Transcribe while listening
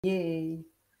Yay.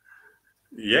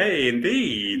 Yay,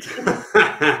 indeed.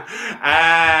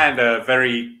 And a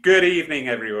very good evening,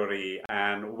 everybody,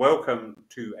 and welcome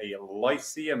to a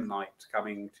Lyceum night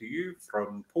coming to you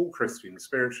from Paul Christian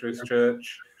Spiritualist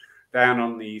Church down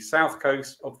on the south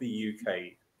coast of the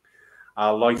UK.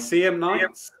 Our Lyceum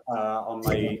nights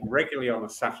regularly on a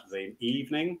Saturday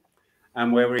evening,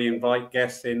 and where we invite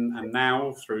guests in, and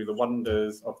now through the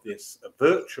wonders of this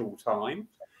virtual time,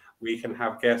 we can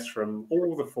have guests from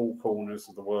all the four corners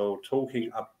of the world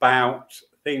talking about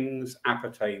things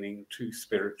appertaining to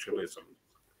spiritualism.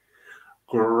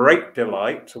 Great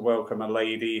delight to welcome a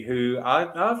lady who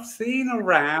I've seen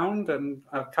around, and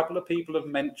a couple of people have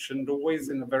mentioned, always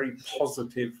in a very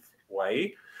positive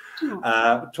way.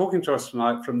 Talking to us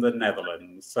tonight from the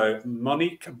Netherlands. So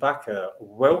Monic Bakker,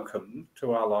 welcome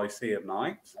to our Lyceum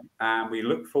night, and we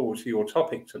look forward to your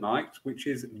topic tonight, which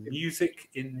is music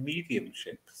in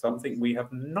mediumship, something we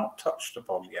have not touched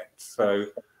upon yet. So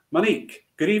Monic,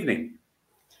 good evening.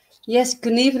 Yes,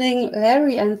 good evening,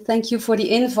 Larry, and thank you for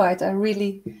the invite. I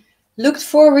really looked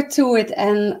forward to it,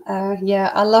 and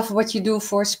yeah, I love what you do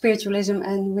for spiritualism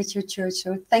and with your church,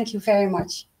 so thank you very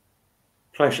much.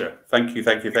 Pleasure. Thank you,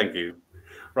 thank you, thank you.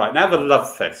 Right, now the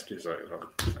love fest is over.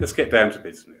 Let's get down to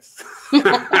business. Bring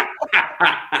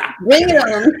it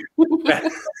on.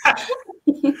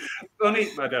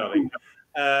 Monic, my darling,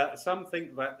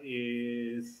 something that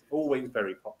is always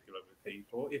very popular with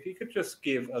people. If you could just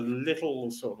give a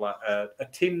little sort of like a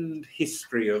tinned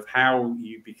history of how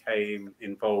you became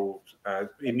involved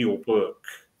in your work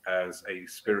as a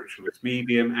spiritualist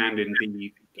medium and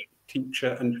indeed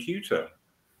teacher and tutor.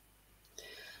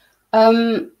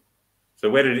 So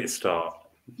where did it start?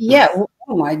 Yeah,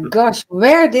 oh my gosh,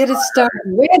 where did it start?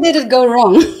 Where did it go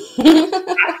wrong?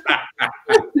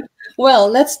 Well,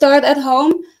 let's start at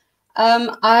home.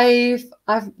 I've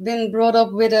been brought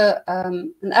up with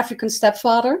an African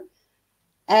stepfather,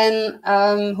 and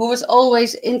who was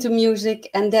always into music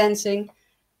and dancing.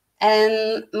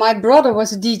 And my brother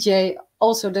was a DJ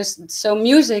also, so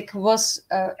music was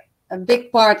a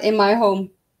big part in my home.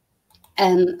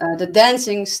 And the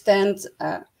dancing stand,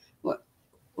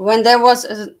 when there was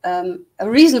a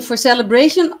reason for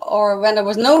celebration, or when there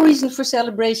was no reason for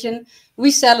celebration,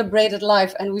 we celebrated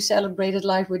life, and we celebrated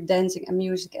life with dancing and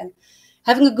music and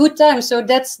having a good time. So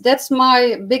that's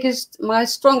my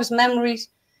strongest memories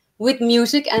with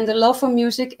music, and the love for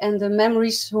music, and the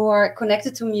memories who are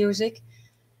connected to music.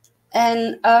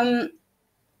 And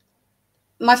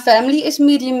my family is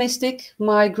mediumistic.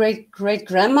 My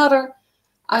great-grandmother,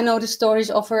 I know the stories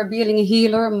of her being a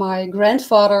healer. My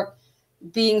grandfather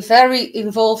being very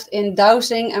involved in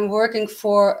dowsing and working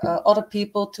for other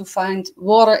people to find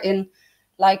water in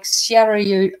like Sierra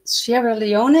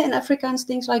Leone in Africa and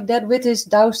things like that, with his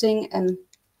dowsing, and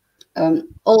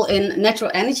all in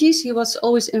natural energies he was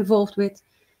always involved with.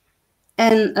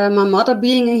 And my mother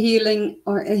being a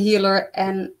healer,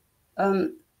 and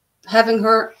having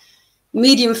her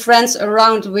medium friends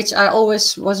around, which I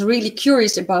always was really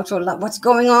curious about. So like, what's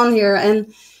going on here?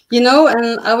 And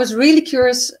and I was really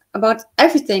curious about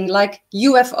everything, like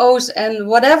UFOs and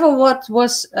what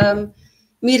was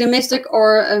mediumistic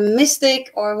or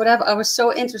mystic or whatever. I was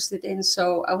so interested in.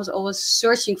 So I was always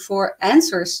searching for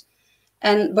answers,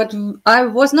 but I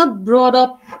was not brought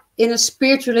up in a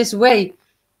spiritualist way,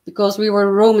 because we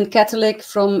were Roman Catholic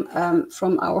from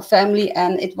our family,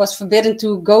 and it was forbidden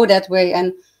to go that way.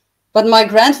 But my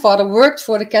grandfather worked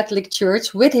for the Catholic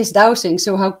Church with his dowsing.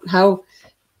 So how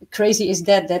crazy is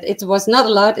that? That it was not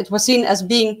allowed. It was seen as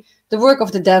being the work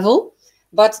of the devil.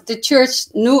 But the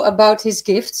church knew about his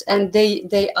gifts, and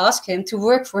they asked him to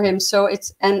work for him. So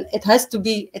it had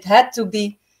to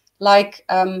be like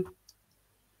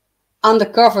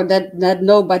undercover, that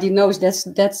nobody knows. That's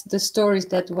the stories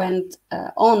that went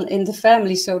on in the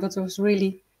family. So that was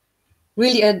really,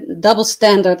 really a double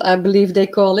standard, I believe they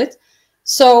call it.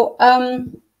 So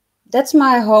that's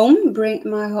my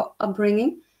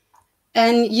upbringing.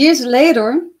 And years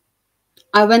later,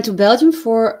 I went to Belgium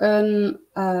for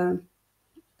a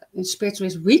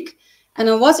spiritualist week. And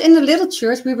I was in the little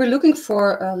church. We were looking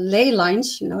for ley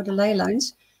lines, the ley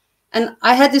lines. And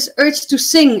I had this urge to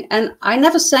sing, and I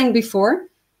never sang before.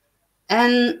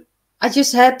 And I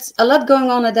just had a lot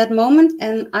going on at that moment.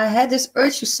 And I had this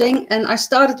urge to sing, and I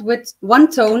started with one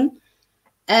tone.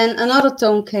 And another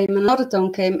tone came,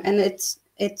 and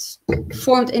it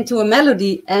formed into a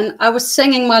melody. And I was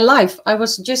singing my life. I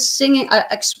was just singing.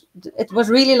 It was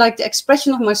really like the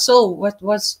expression of my soul, what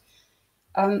was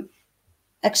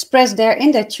expressed there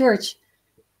in that church.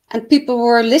 And people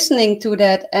were listening to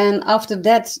that. And after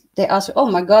that, they asked,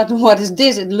 "Oh my God, what is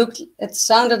this?" It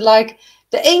sounded like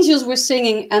the angels were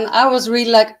singing, and I was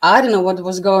really like, I don't know what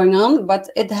was going on, but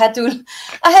I had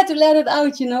to let it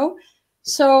out, you know.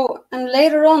 So, and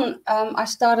later on, I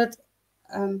started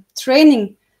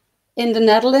training in the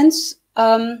Netherlands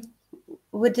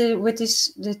with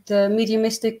the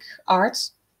mediumistic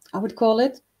arts, I would call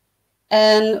it.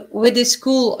 And with this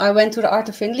school, I went to the Art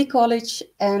of Findlay College,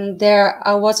 and there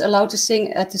I was allowed to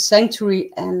sing at the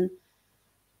sanctuary. And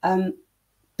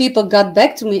people got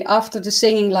back to me after the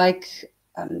singing, like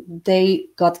they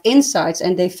got insights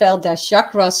and they felt their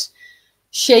chakras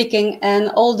shaking and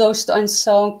all those, and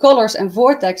saw colors and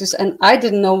vortexes. And I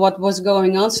didn't know what was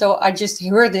going on, so I just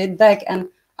heard it back, and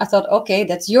I thought, okay,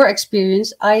 that's your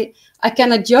experience. I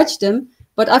cannot judge them,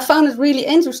 but I found it really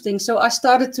interesting. So I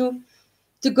started to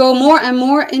go more and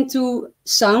more into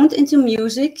sound, into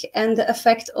music, and the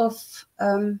effect of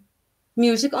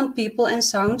music on people and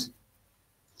sound.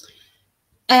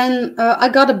 And I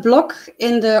got a block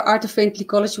in the Art of Findlay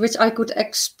College, which I could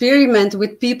experiment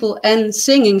with people and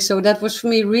singing. So that was for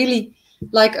me really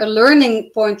like a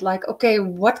learning point, like, okay,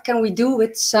 what can we do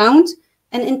with sound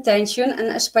and intention, and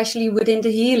especially within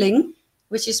the healing,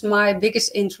 which is my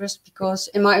biggest interest, because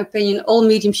in my opinion, all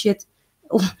mediumship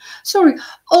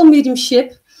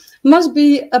must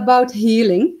be about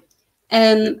healing.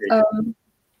 And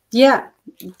yeah,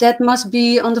 that must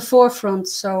be on the forefront.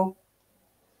 So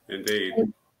indeed.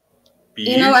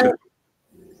 You know, and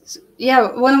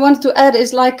yeah, what I wanted to add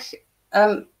is like,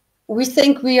 we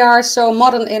think we are so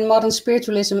modern in modern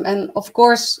spiritualism, and of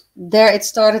course there it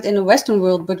started in the Western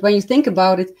world, but when you think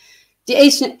about it, the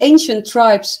ancient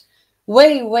tribes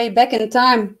way back in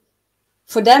time,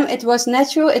 for them it was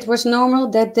natural, it was normal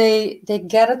that they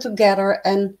gathered together,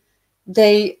 and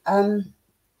they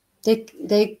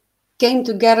came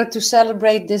together to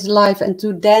celebrate this life and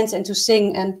to dance and to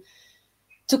sing and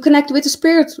to connect with the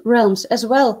spirit realms as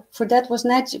well. For them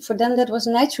that was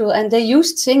natural, and they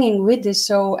used singing with this,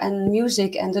 so, and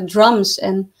music and the drums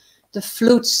and the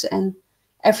flutes and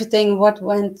everything what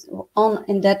went on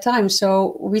in that time.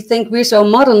 So we think we're so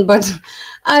modern, but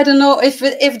I don't know if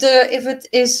it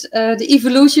is the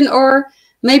evolution, or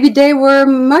maybe they were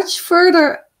much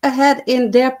further ahead in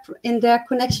their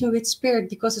connection with spirit,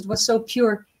 because it was so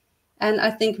pure. And I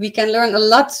think we can learn a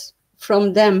lot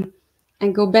from them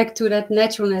and go back to that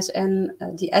naturalness and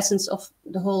the essence of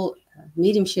the whole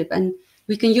mediumship. And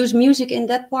we can use music in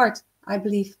that part, I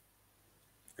believe.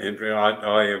 Andrea,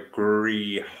 I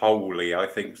agree wholly. I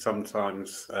think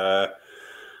sometimes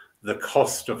the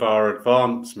cost of our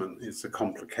advancement is the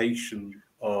complication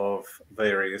of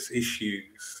various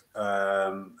issues.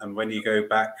 And when you go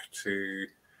back to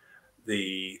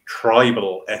the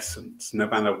tribal essence, no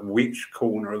matter which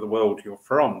corner of the world you're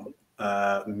from,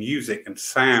 music and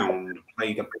sound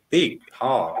played a big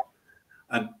part.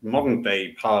 And modern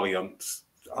day parlance,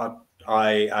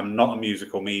 I am not a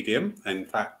musical medium. In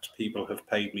fact, people have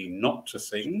paid me not to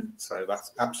sing, so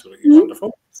that's absolutely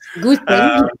wonderful. Good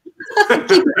thing.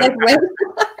 Keep it that way.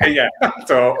 Yeah,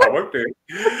 so I won't do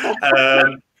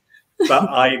it. But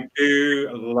I do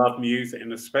love music,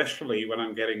 and especially when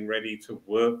I'm getting ready to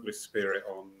work with spirit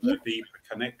on a deeper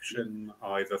connection,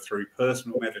 either through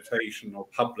personal meditation or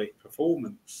public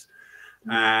performance.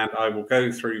 And I will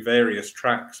go through various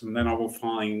tracks, and then I will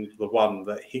find the one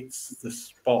that hits the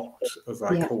spot, as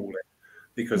I call it,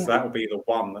 because that will be the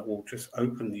one that will just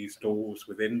open these doors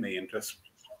within me, and just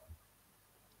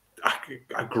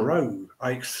I grow,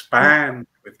 I expand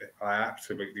with it. I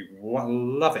absolutely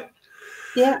love it.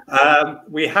 Yeah.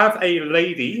 We have a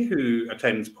lady who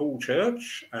attends Paul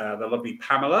Church, the lovely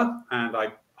Pamela, and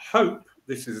I hope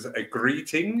this is a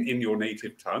greeting in your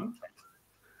native tongue.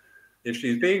 If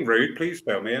she's being rude, please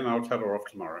tell me and I'll tell her off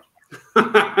tomorrow.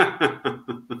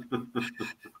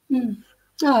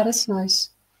 Oh, that's nice.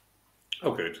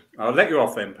 Oh, good. I'll let you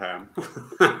off then, Pam.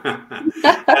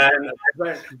 And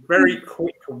a very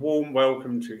quick, warm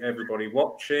welcome to everybody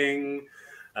watching.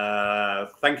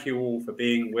 Thank you all for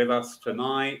being with us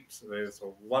tonight. There's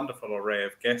a wonderful array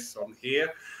of guests on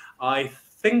here. I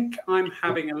think I'm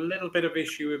having a little bit of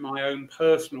issue with my own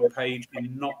personal page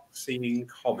in not seeing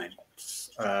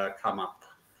comments come up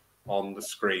on the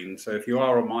screen. So if you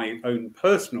are on my own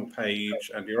personal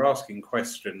page and you're asking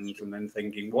questions and then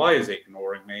thinking, why is it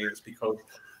ignoring me? It's because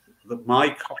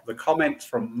the comments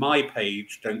from my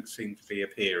page don't seem to be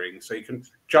appearing. So you can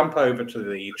jump over to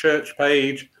the church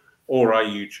page or our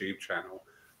YouTube channel.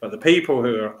 But the people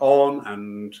who are on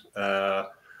and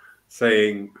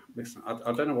saying, listen,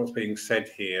 I don't know what's being said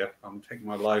here. I'm taking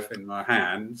my life in my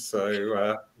hands.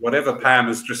 So whatever Pam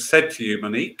has just said to you,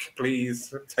 Monic,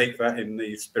 please take that in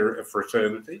the spirit of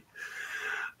fraternity.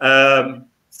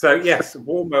 So yes,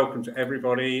 warm welcome to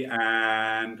everybody,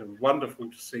 and wonderful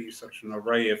to see such an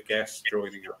array of guests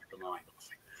joining us tonight.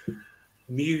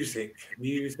 Music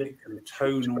and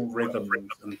tonal rhythms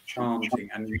and chanting,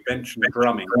 and you mentioned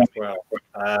drumming as well.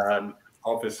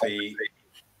 Obviously,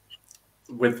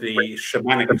 with the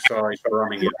shamanic side,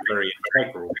 drumming is a very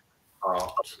integral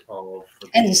part of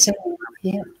and the singing,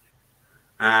 yeah,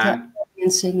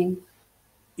 and singing.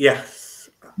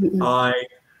 Yes,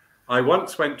 I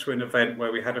once went to an event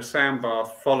where we had a sound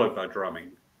bath followed by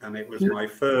drumming, and it was my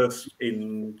first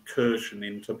incursion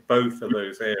into both of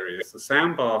those areas. The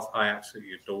sound bath I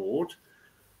absolutely adored.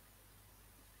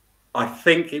 I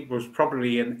think it was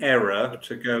probably an error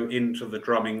to go into the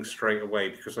drumming straight away,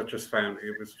 because I just found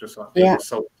it was just like being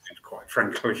assaulted, quite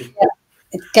frankly. Yeah.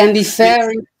 It can be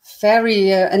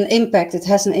very an impact. It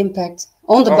has an impact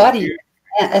on the body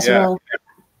as well.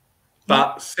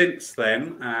 But since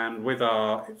then, and with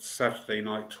our Saturday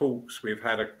night talks, we've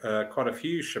had quite a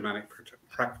few shamanic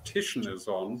practitioners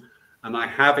on, and I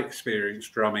have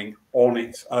experienced drumming on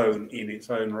its own, in its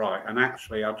own right. And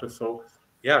actually, I just thought,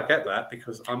 yeah, I get that,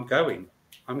 because I'm going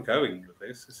with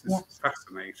this. This is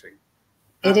fascinating.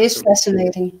 It is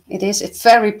fascinating. It is. It's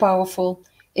very powerful.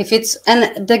 If it's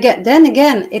then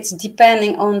again, it's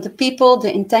depending on the people,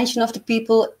 the intention of the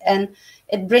people, and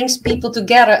it brings people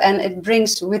together, and it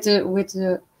brings with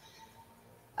the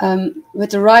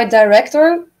right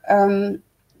director, the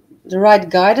right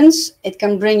guidance, it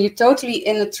can bring you totally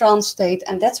in a trance state,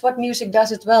 and that's what music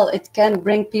does as well. It can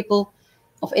bring people,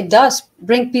 it does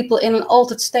bring people in an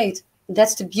altered state.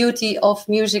 That's the beauty of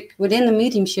music within the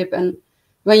mediumship. And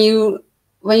when you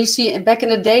see back in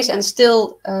the days, and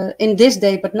still in this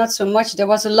day, but not so much, there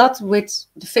was a lot with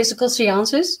the physical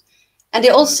seances, and they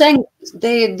all sang.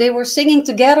 They were singing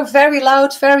together, very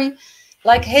loud, very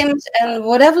like hymns, and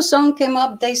whatever song came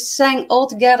up, they sang all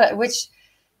together, which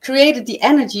created the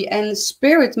energy. And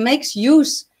spirit makes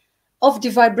use of the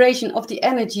vibration of the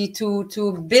energy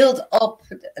to build up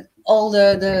all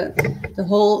the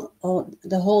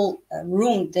whole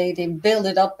room. They build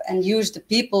it up and use the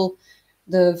people,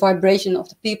 the vibration of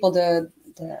the people,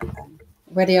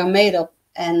 where they are made of,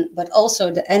 but also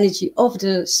the energy of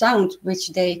the sound which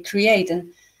they create.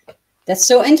 And that's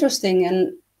so interesting.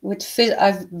 And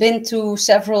I've been to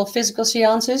several physical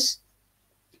seances,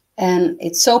 and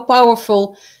it's so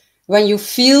powerful when you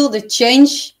feel the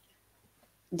change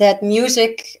that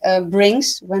music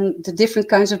brings, when the different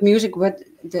kinds of music,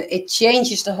 it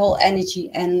changes the whole energy.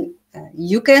 And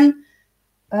you can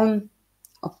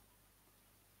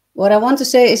what I want to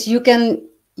say is, you can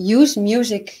use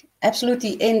music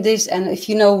absolutely in this, and if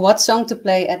you know what song to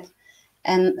play at,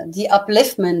 and the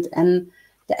upliftment and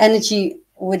the energy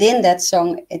within that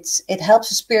song, it helps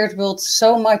the spirit world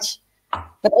so much.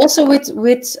 But also with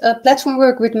platform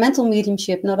work, with mental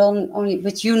mediumship, not only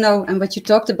with and what you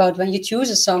talked about when you choose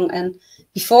a song, and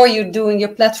before you're doing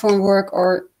your platform work,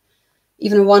 or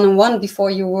even one-on-one before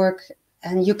you work,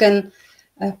 and you can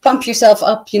pump yourself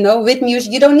up, with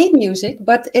music. You don't need music,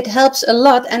 but it helps a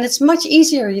lot, and it's much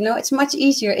easier. It's much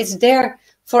easier. It's there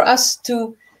for us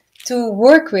to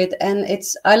work with, and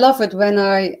I love it when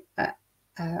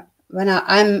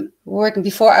I'm working.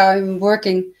 Before I'm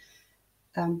working,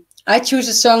 I choose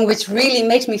a song which really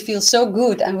makes me feel so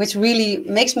good, and which really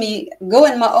makes me go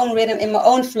in my own rhythm, in my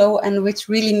own flow, and which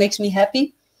really makes me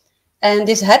happy. And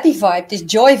this happy vibe, this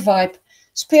joy vibe,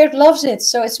 spirit loves it.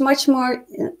 So it's much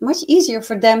easier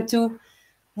for them to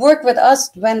work with us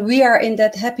when we are in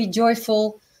that happy,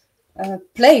 joyful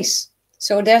place.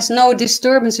 So there's no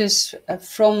disturbances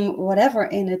from whatever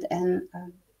in it. And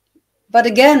but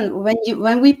again,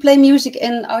 when we play music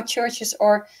in our churches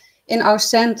or in our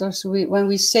centers, when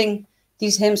we sing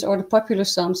these hymns or the popular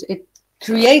songs, it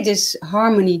creates this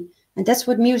harmony. And that's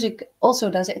what music also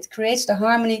does. It creates the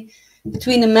harmony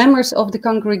between the members of the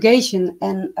congregation.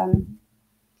 And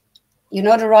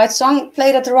the right song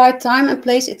played at the right time and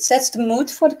place, it sets the mood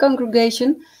for the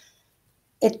congregation.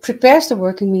 It prepares the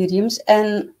working mediums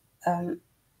and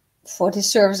for this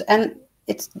service. And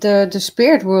it's the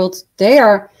spirit world, they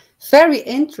are very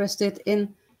interested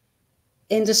in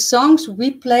the songs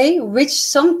we play, which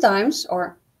sometimes,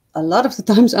 or a lot of the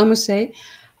times I must say,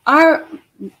 are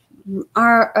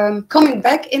coming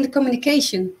back in the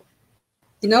communication.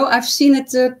 I've seen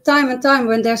it time and time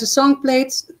when there's a song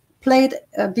played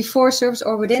before service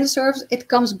or within the service, it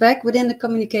comes back within the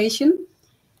communication.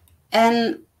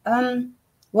 And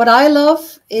what I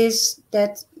love is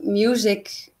that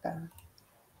music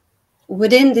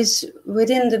within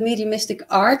the mediumistic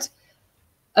art,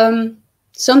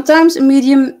 sometimes a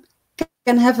medium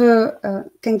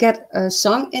can get a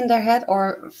song in their head,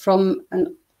 or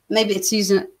maybe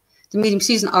the medium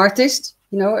sees an artist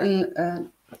you know,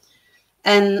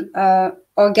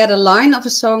 or get a line of a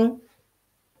song.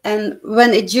 And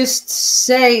when it just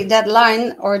say that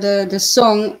line or the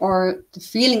song or the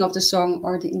feeling of the song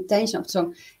or the intention of the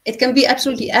song, it can be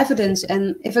absolutely evidence.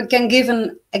 And if I can give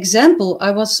an example,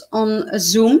 I was on a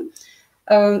Zoom.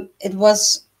 It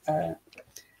was a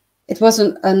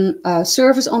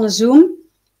service on a Zoom,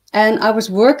 and I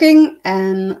was working,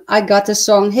 and I got the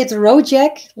song "Hit the Road,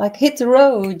 Jack," like "Hit the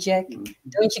road, Jack,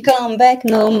 don't you come back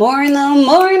no more, no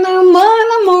more, no more,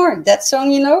 no more." That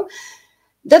song, you know.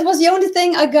 That was the only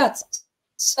thing I got.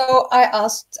 So I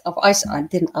asked, I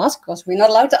didn't ask because we're not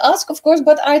allowed to ask, of course,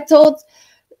 but I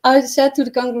said to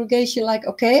the congregation, like,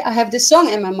 okay, I have this song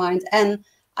in my mind, and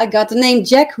I got the name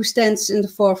Jack who stands in the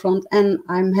forefront, and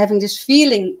I'm having this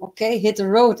feeling, okay, hit the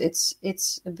road. It's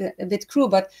a bit cruel,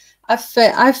 but I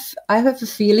have a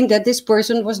feeling that this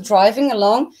person was driving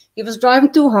along. He was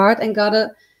driving too hard and got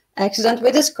an accident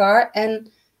with his car,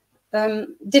 and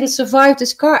didn't survive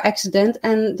this car accident,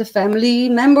 and the family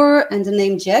member and the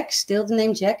name Jack, still the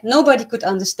name Jack, nobody could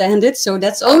understand it. So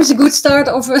that's always a good start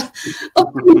of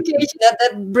communication.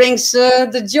 That brings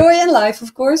the joy in life,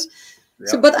 of course. Yep.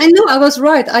 So, but I know I was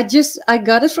right. I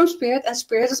got it from Spirit, and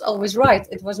Spirit is always right.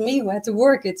 It was me who had to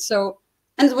work it. So,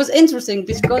 and it was interesting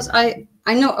because I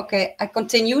know, okay, I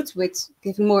continued with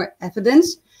giving more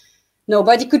evidence.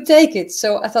 Nobody could take it.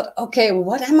 So I thought, okay,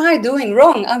 what am I doing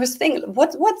wrong? I was thinking,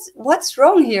 what's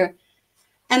wrong here?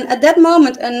 And at that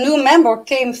moment, a new member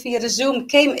came via the Zoom,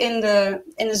 came in the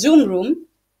Zoom room.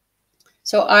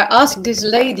 So I asked this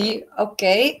lady,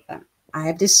 okay, I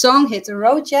have this song, Hit the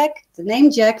Road, Jack, the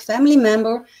name Jack, family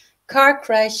member, car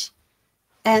crash.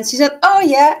 And she said, oh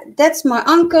yeah, that's my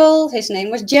uncle. His name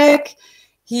was Jack.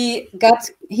 He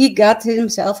got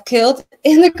himself killed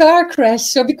in a car crash.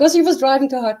 So because he was driving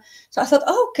too hard. So I thought,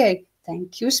 oh, okay,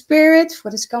 thank you, Spirit,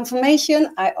 for this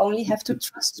confirmation. I only have to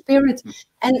trust Spirit.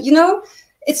 And, you know,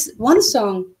 it's one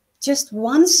song, just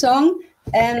one song,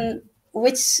 and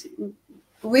which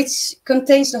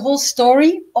contains the whole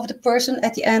story of the person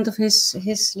at the end of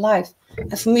his life.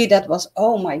 And for me, that was,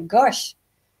 oh, my gosh.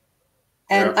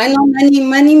 And I know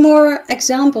many more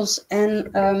examples. And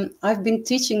I've been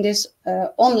teaching this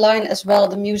online as well,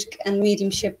 the music and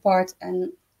mediumship part.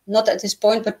 And not at this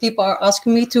point, but people are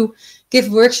asking me to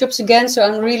give workshops again. So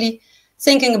I'm really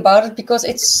thinking about it because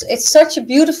it's such a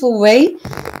beautiful way.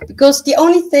 Because the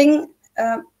only thing,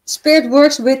 Spirit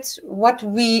works with what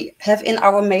we have in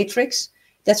our matrix.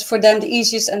 That's for them the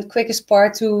easiest and quickest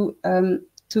part to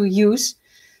use.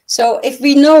 So if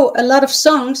we know a lot of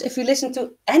songs, if we listen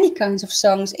to any kinds of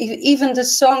songs, even the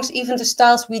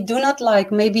styles we do not like,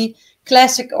 maybe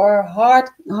classic or hard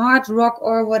rock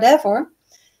or whatever.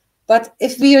 But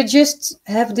if we are just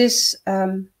have this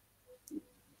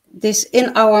this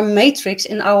in our matrix,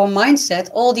 in our mindset,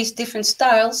 all these different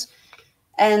styles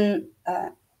and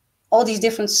all these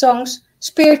different songs,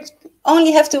 Spirit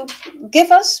only have to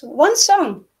give us one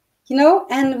song, you know,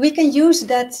 and we can use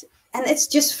that. And it's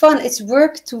just fun. It's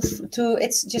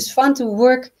it's just fun to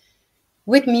work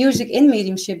with music in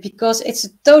mediumship because it's a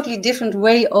totally different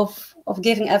way of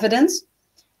giving evidence.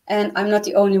 And I'm not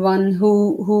the only one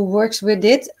who works with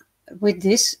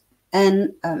this.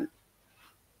 And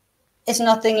it's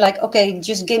nothing like, okay,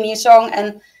 just give me a song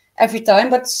and every time.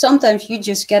 But sometimes you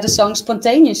just get a song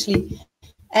spontaneously,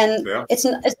 and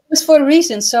it's for a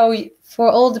reason. So for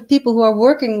all the people who are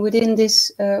working within this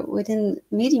within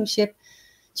mediumship.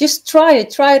 Just try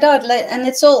it out, and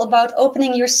it's all about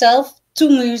opening yourself to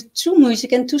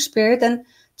music and to Spirit, and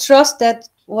trust that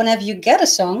whenever you get a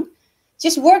song,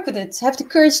 just work with it. Have the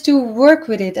courage to work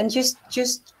with it, and just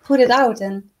put it out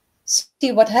and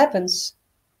see what happens.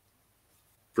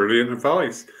 Brilliant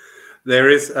advice. There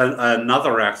is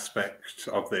another aspect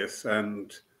of this,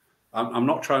 and I'm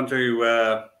not trying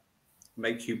to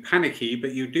make you panicky,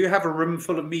 but you do have a room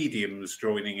full of mediums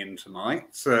joining in tonight,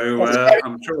 so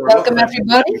I'm sure welcome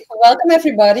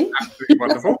everybody. Absolutely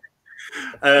wonderful.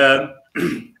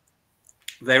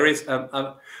 There is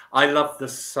I love the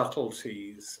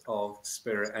subtleties of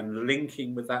Spirit and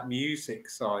linking with that music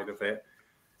side of it.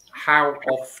 How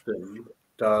often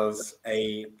does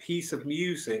a piece of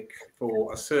music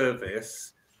for a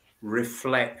service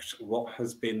reflect what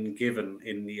has been given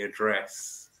in the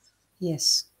address?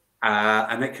 Yes.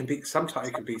 And it can be sometimes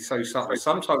it can be so subtle,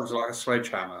 sometimes like a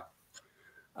sledgehammer,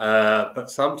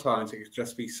 but sometimes it can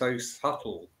just be so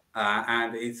subtle,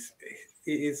 and it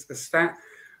is a stat.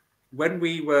 When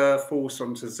we were forced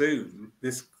onto Zoom,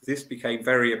 this became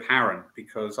very apparent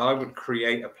because I would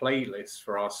create a playlist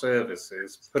for our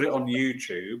services, put it on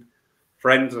YouTube.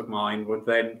 Friends of mine would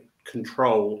then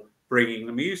control bringing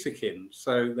the music in.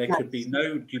 So there could be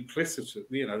no duplicity.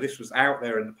 You know, this was out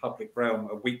there in the public realm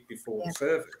a week before the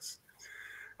service.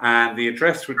 And the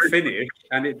address would finish,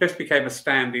 and it just became a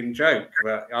standing joke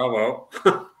that, oh, well,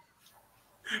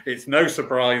 it's no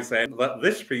surprise then that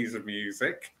this piece of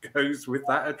music goes with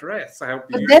that address. How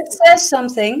beautiful. But that says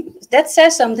something. That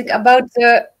says something about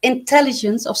the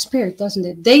intelligence of spirit, doesn't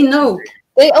it? They know.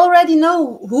 They already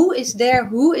know who is there,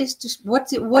 who is just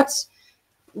what's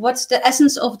the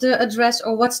essence of the address,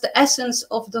 or what's the essence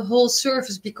of the whole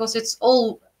service, because it's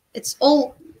all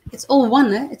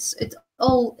one. Eh? It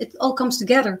all comes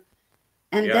together,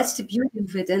 and that's the beauty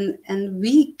of it. And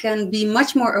we can be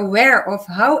much more aware of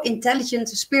how intelligent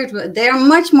the spirit. They are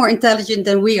much more intelligent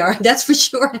than we are. That's for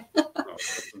sure.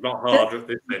 Not hard at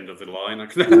this end of the line. I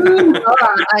can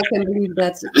believe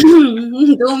that.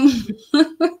 Don't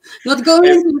not go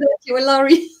into that, you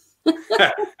Larry.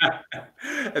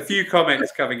 A few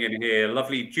comments coming in here.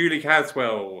 Lovely Julie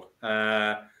Caswell.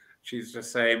 She's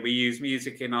just saying, we use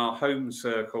music in our home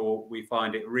circle. We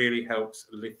find it really helps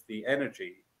lift the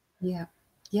energy. Yeah.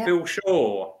 Phil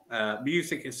Shaw,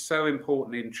 music is so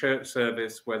important in church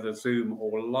service, whether Zoom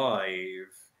or live.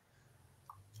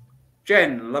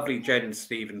 Jen, lovely Jen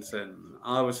Stevenson.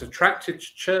 I was attracted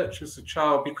to church as a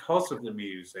child because of the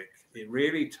music. It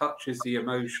really touches the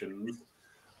emotions,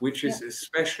 which is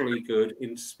especially good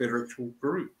in spiritual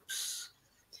groups.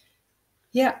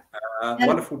 Yeah.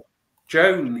 Wonderful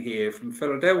Joan here from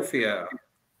Philadelphia.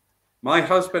 My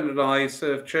husband and I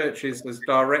serve churches as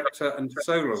director and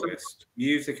soloist.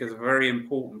 Music is a very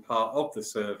important part of the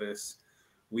service.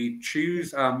 We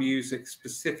choose our music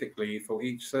specifically for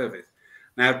each service.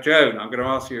 Now, Joan, I'm going to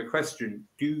ask you a question.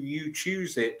 Do you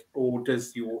choose it, or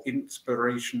does your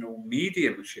inspirational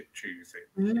mediumship choose it?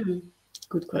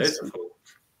 Good question.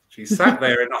 She sat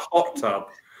there in a hot tub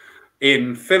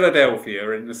in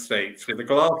Philadelphia in the States with a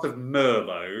glass of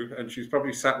Merlot, and she's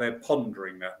probably sat there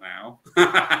pondering that now.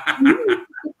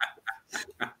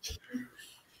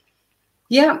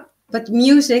 Yeah, but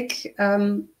music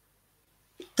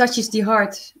touches the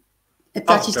heart. It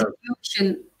touches the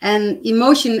emotion, and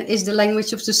emotion is the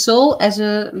language of the soul, as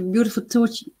a beautiful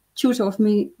tutor of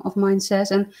mine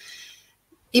says. And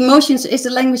emotions is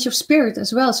the language of spirit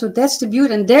as well. So that's the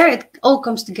beauty, and there it all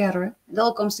comes together. It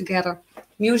all comes together.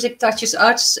 Music touches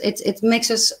us. It makes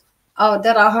us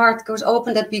that our heart goes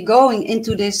open, that we're going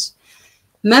into this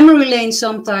memory lane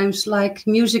sometimes. Like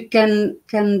music can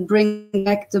bring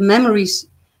back the memories.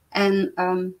 And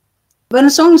when a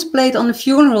song is played on a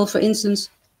funeral, for instance,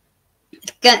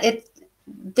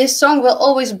 this song will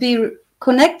always be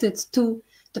connected to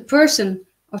the person,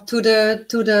 or to the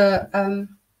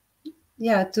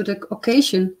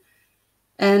occasion,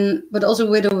 but also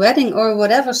with a wedding or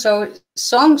whatever. So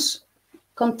songs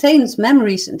contains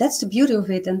memories, and that's the beauty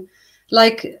of it. And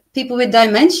like people with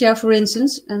dementia, for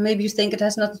instance, and maybe you think it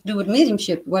has nothing to do with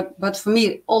mediumship, but for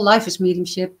me, all life is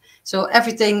mediumship. So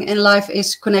everything in life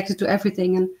is connected to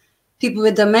everything. And people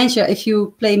with dementia, if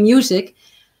you play music,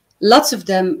 lots of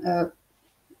them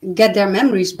get their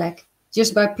memories back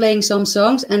just by playing some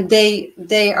songs. And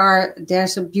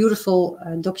there's a beautiful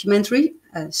documentary,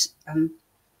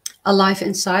 Alive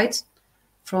Inside,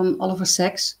 from Oliver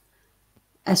Sacks,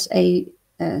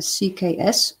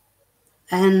 SACKS.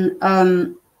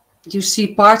 And you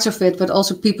see parts of it, but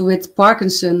also people with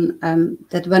Parkinson,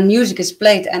 that when music is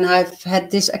played, and I've had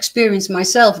this experience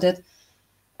myself, that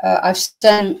I've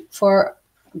sang for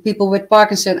people with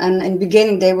Parkinson, and in the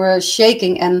beginning they were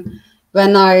shaking, and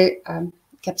when I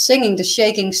kept singing, the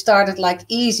shaking started like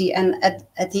easy, and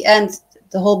at the end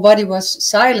the whole body was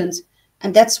silent.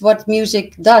 And that's what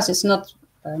music does. It's not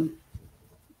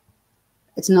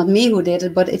me who did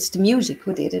it, but it's the music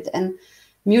who did it. And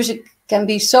music can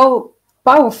be so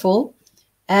powerful,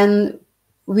 and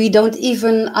we don't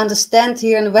even understand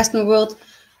here in the Western world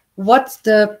what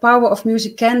the power of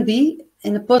music can be,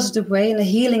 in a positive way, in a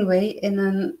healing way, in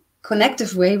a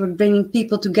connective way. We're bringing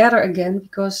people together again,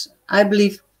 because I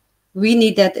believe we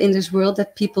need that in this world,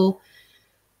 that people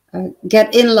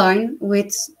get in line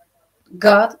with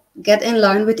God, get in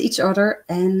line with each other,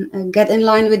 and get in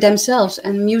line with themselves.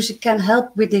 And music can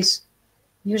help with this.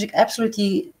 Music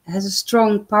absolutely has a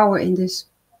strong power in this.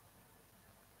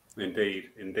 Indeed.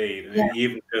 Yeah. And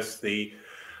even just the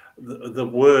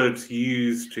words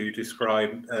used to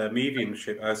describe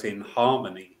mediumship, as in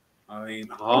harmony. I mean,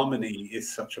 harmony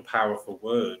is such a powerful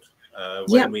word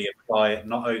when we apply it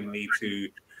not only to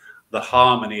the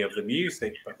harmony of the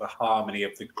music, but the harmony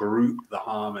of the group, the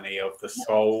harmony of the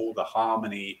soul, the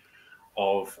harmony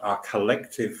of our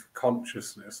collective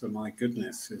consciousness. And my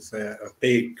goodness, is there a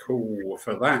big call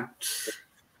for that?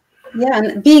 Yeah,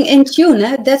 and being in tune,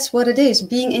 that's what it is.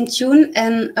 Being in tune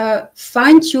and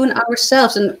fine tune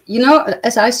ourselves. And you know,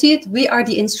 as I see it, we are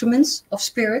the instruments of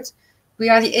spirit. We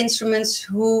are the instruments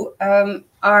who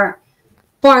are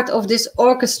part of this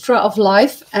orchestra of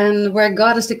life, and where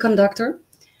God is the conductor.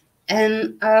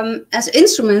 And as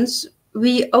instruments,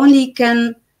 we only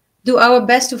can do our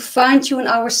best to fine tune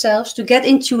ourselves, to get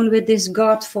in tune with this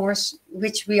God force,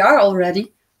 which we are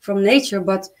already from nature,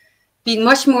 but being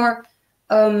much more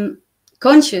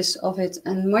conscious of it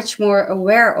and much more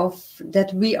aware of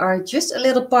that we are just a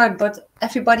little part, but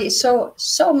everybody is so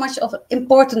much of an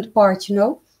important part, you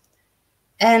know.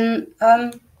 And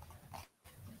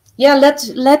yeah,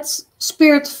 let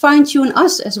spirit fine tune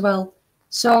us as well.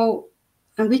 So,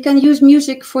 and we can use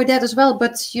music for that as well.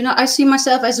 But you know, I see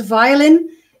myself as a violin,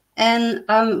 and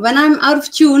when I'm out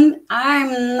of tune,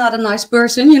 I'm not a nice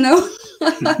person, you know.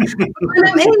 When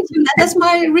I'm in tune, that's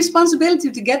my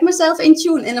responsibility to get myself in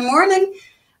tune. In the morning,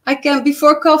 I can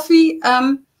before coffee.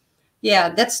 Yeah,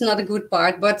 that's not a good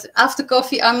part. But after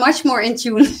coffee, I'm much more in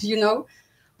tune, you know.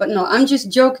 But no, I'm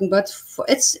just joking. But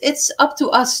it's up to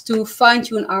us to fine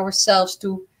tune ourselves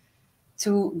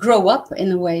to grow up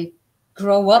in a way,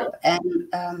 grow up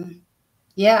and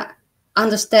yeah,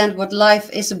 understand what life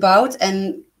is about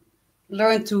and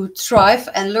learn to thrive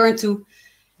and learn to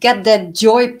get that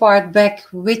joy part back,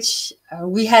 which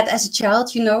we had as a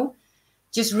child. You know,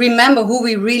 just remember who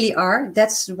we really are.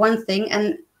 That's one thing.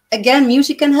 And again,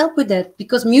 music can help with that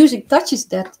because music touches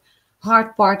that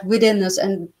heart part within us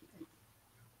and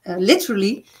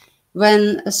literally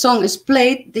when a song is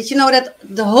played, did you know that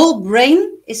the whole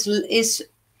brain is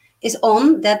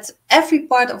on, that every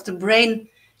part of the brain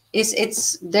is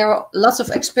it's there are lots of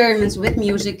experiments with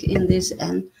music in this,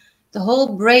 and the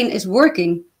whole brain is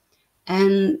working,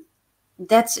 and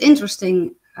that's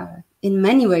interesting in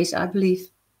many ways, I believe.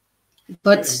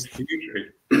 But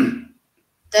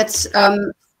that's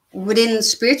within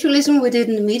spiritualism,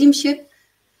 within the mediumship,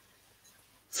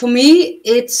 for me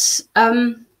it's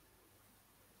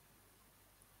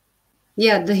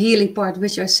yeah, the healing part,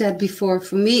 which I said before.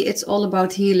 For me, it's all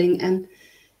about healing. And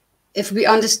if we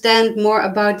understand more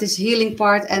about this healing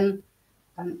part and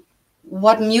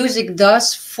what music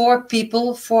does for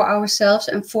people, for ourselves,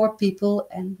 and for people,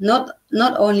 and not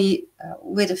only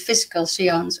with a physical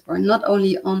seance or not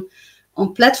only on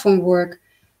platform work,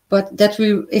 but that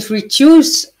we, if we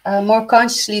choose more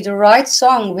consciously the right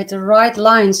song with the right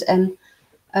lines and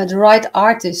the right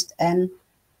artist, and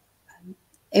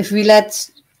if we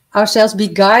let ourselves be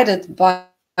guided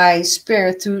by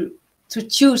spirit to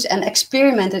choose and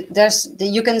experiment it.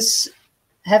 You can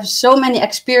have so many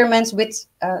experiments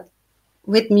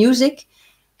with music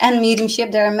and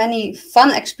mediumship. There are many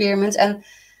fun experiments, and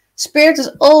spirit is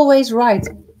always right.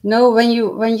 You know, when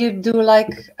you do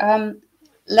like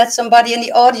let somebody in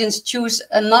the audience choose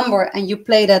a number and you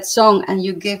play that song and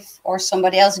you give, or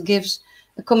somebody else gives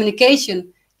a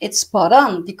communication, it's spot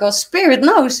on because spirit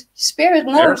knows. Spirit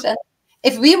knows. Yeah. And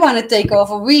if we want to take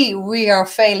over, we are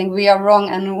failing, we are wrong.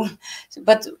 And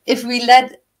but if we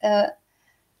let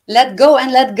go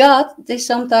and let God, they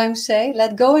sometimes say,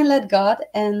 let go and let God,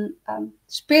 and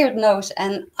spirit knows.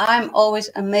 And I'm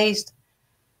always amazed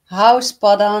how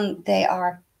spot on they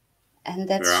are, and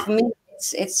that's for me.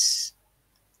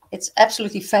 It's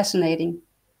absolutely fascinating.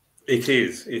 It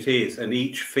is, and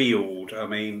each field, I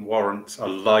mean, warrants a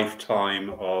lifetime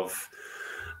of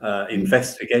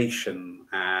investigation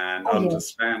and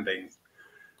understanding.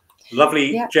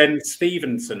 Lovely Jen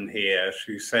Stevenson here,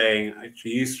 she's saying she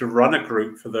used to run a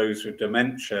group for those with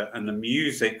dementia, and the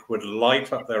music would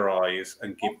light up their eyes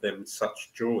and give them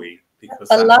such joy because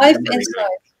alive inside.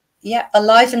 Yeah,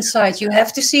 alive inside. You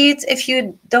have to see it if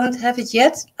you don't have it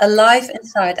yet. Alive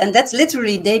inside, and that's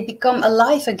literally they become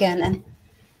alive again. And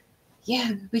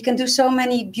yeah, we can do so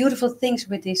many beautiful things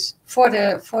with this for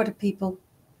the people.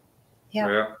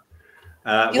 Yeah.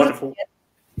 Wonderful.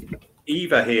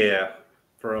 Eva here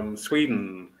from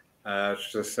Sweden.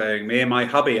 She's just saying, me and my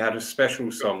hubby had a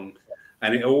special song,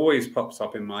 and it always pops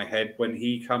up in my head when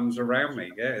he comes around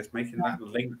me. Yeah, it's making that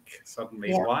link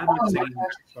suddenly. Yeah. Why am I singing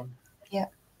that song? Yeah.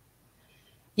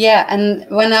 Yeah, and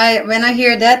when I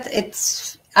hear that,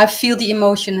 I feel the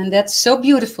emotion, and that's so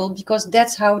beautiful because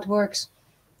that's how it works,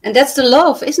 and that's the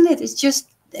love, isn't it?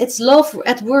 It's love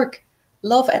at work,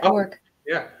 love at work.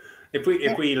 Yeah, if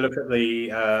we look at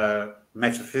the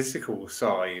metaphysical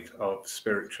side of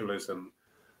spiritualism,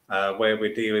 where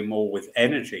we're dealing more with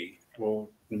energy, well,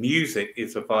 music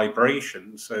is a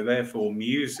vibration, so therefore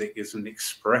music is an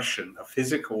expression, a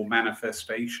physical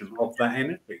manifestation of that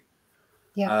energy.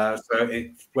 Yeah. So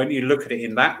when you look at it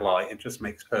in that light, it just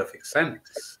makes perfect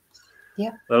sense.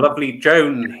 Yeah. The lovely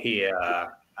Joan here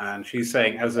And she's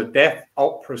saying, as a deaf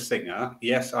opera singer,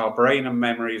 yes, our brain and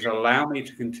memories allow me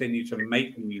to continue to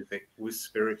make music with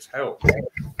spirit's help. I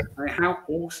mean, how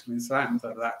awesome is that?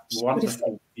 That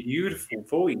wonderful, beautiful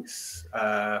voice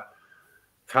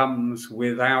comes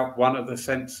without one of the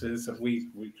senses that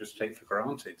we just take for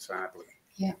granted, sadly.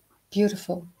 Yeah,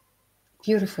 beautiful,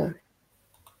 beautiful.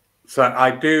 So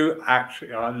I do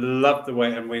actually, I love the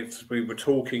way, and we were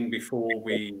talking before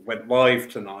we went live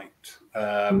tonight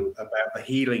about the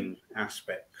healing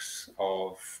aspects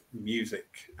of music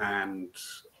and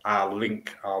our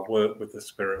link, our work with the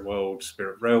spirit world,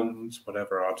 spirit realms,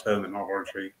 whatever our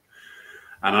terminology.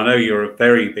 And I know you're a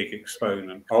very big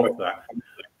exponent of that.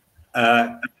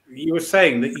 You were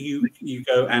saying that you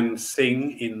go and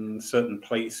sing in certain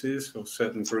places for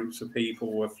certain groups of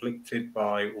people afflicted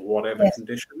by whatever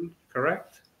condition,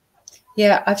 correct?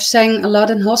 Yeah, I've sang a lot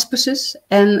in hospices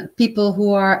and people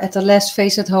who are at the last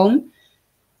phase at home,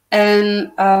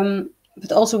 and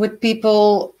but also with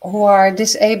people who are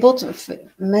disabled,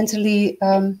 mentally.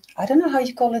 I don't know how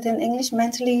you call it in English.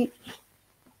 Mentally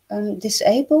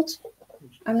disabled.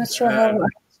 I'm not sure how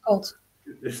it's called.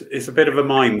 It's a bit of a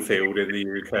minefield in the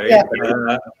UK.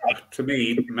 Yeah. To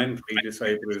me, mentally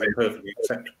disabled is a perfectly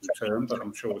acceptable term, but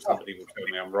I'm sure somebody will tell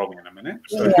me I'm wrong in a minute.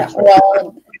 So. Yeah,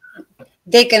 well,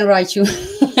 they can write you.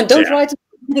 Don't write to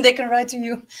me, they can write to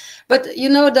you. But you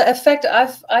know, the effect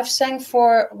I've sang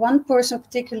for one person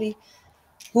particularly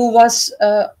who was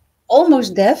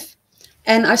almost deaf,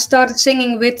 and I started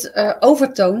singing with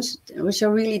overtones, which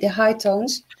are really the high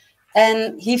tones.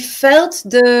 And he felt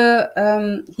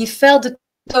the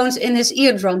tones in his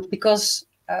eardrums, because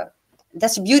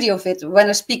that's the beauty of it. When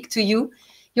I speak to you,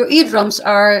 your eardrums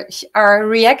are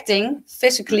reacting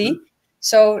physically.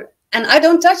 So, and I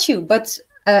don't touch you, but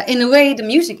in a way, the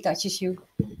music touches you.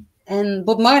 And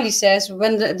Bob Marley says,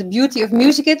 when the beauty of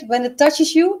music is when it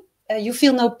touches you, you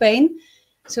feel no pain.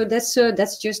 So that's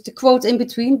just the quote in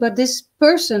between. But this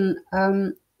person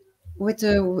who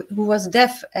was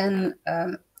deaf, and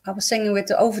I was singing with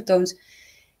the overtones,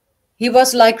 he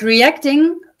was like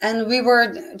reacting, and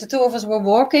the two of us were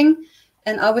walking,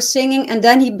 and I was singing, and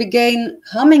then he began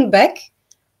humming back,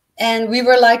 and we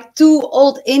were like two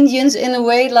old Indians in a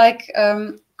way, like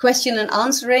question and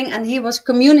answering, and he was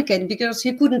communicating because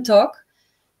he couldn't talk,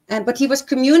 but he was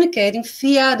communicating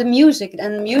via the music,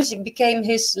 and the music became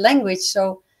his language.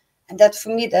 So, and that for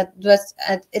me,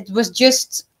 it was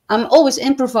just, I'm always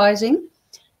improvising,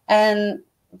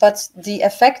 but the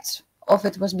effect of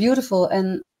it was beautiful.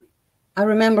 And I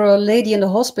remember a lady in the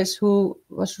hospice who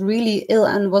was really ill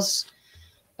and was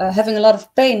having a lot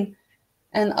of pain,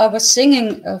 and I was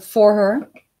singing for her,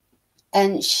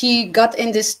 and she got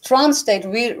in this trance state,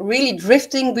 really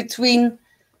drifting between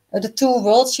the two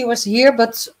worlds. She was here,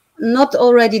 but not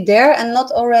already there, and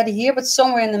not already here, but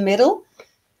somewhere in the middle.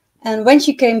 And when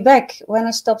she came back, when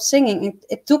I stopped singing,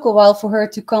 it took a while for her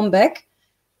to come back.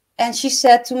 And she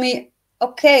said to me,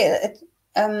 okay,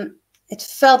 it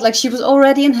felt like she was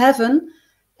already in heaven.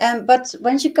 But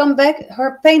when she come back,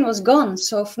 her pain was gone.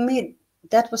 So for me,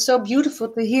 that was so beautiful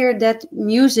to hear that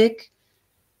music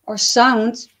or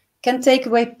sound can take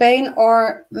away pain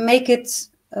or make it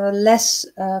less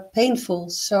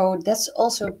painful. So that's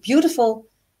also a beautiful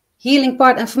healing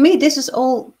part. And for me, this is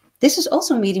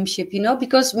also mediumship,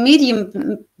 because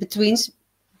medium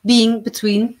being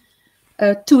between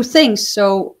two things.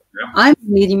 So I'm a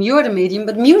medium, you're the medium,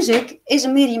 but music is a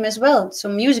medium as well. So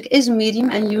music is a medium,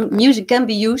 and music can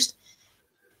be used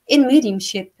in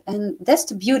mediumship, and that's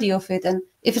the beauty of it. And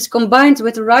if it's combined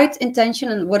with the right intention,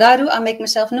 and what I do, I make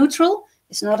myself neutral.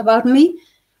 It's not about me.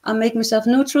 I make myself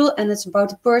neutral, and it's about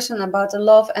the person, about the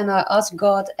love, and I ask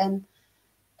God, and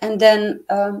then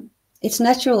it's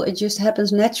natural. It just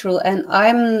happens natural, and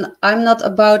I'm not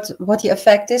about what the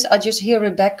effect is. I just hear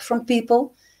it back from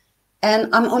people.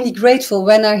 And I'm only grateful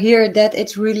when I hear that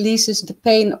it releases the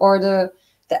pain or the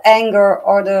anger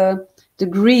or the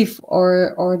grief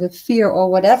or the fear or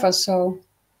whatever. So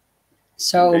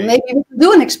maybe we can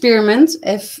do an experiment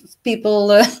if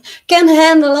people can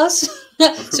handle us.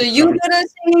 So you did a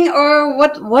singing, or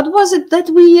what was it that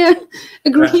we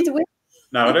agreed with?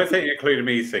 No, I don't think it included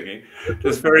me singing.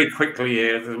 Just very quickly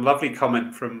here, there's a lovely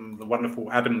comment from the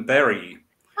wonderful Adam Berry.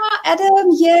 Adam,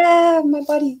 yeah, my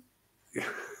buddy.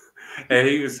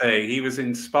 He was saying he was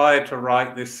inspired to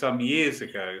write this some years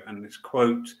ago, and this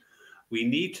quote, "We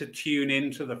need to tune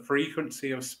into the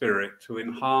frequency of spirit to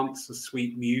enhance the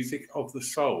sweet music of the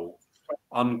soul,"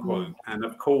 unquote. And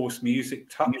of course, music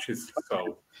touches the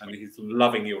soul, and he's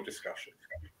loving your discussion.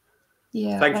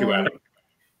 Yeah. Thank you, Adam.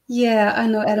 Yeah, I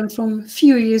know Adam from a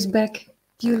few years back.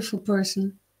 Beautiful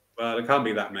person. Well, there can't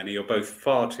be that many. You're both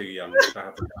far too young to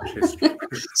have such history.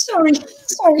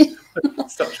 Sorry.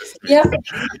 Such a Yeah,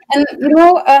 and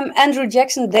Andrew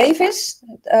Jackson Davis,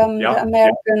 the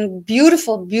American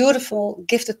beautiful,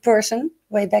 gifted person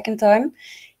way back in time.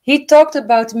 He talked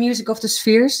about the music of the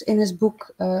spheres in his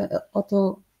book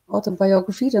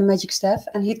autobiography, The Magic Staff,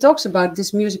 and he talks about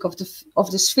this music of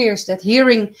the spheres. That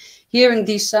hearing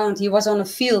these sounds, he was on a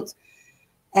field,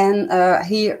 and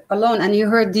he alone, and he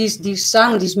heard these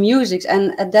sounds, these musics,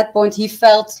 and at that point he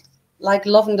felt like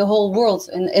loving the whole world.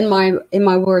 In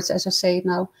my words, as I say it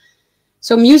now.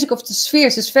 So music of the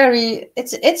spheres is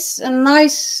it's a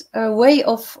nice way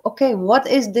of, okay, what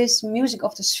is this music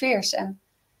of the spheres? And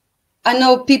I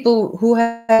know people who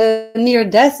had a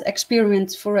near-death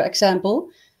experience, for example.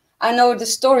 I know the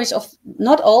stories of,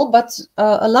 not all, but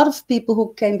a lot of people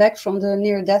who came back from the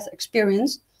near-death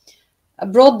experience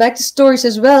brought back the stories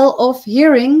as well of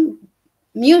hearing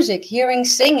music, hearing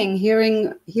singing,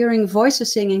 hearing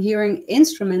voices singing, hearing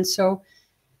instruments. So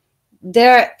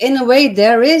there, in a way,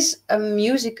 there is a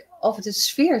music of the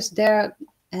spheres there,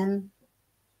 and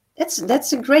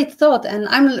that's a great thought. And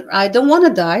I don't want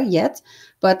to die yet,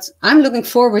 but I'm looking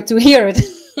forward to hear it.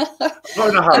 Not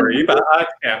in a hurry, but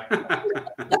yeah.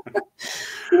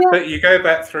 But you go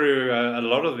back through a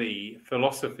lot of the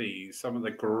philosophies, some of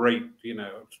the great,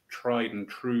 tried and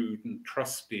true and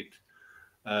trusted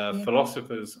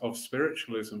philosophers of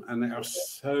spiritualism, and there are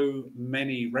so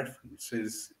many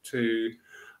references to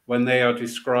when they are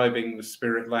describing the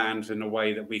spirit lands in a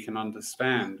way that we can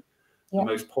understand. The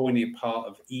most poignant part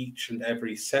of each and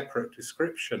every separate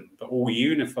description, but all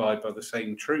unified by the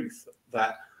same truth,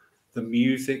 that the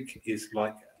music is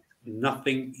like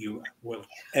nothing you will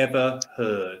ever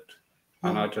heard.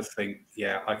 And I just think,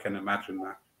 I can imagine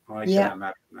that. I can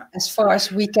imagine that. As far as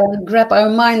we can grab our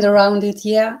mind around it,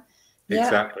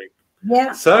 Exactly.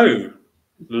 Yeah. So,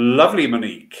 lovely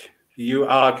Monique, you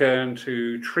are going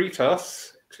to treat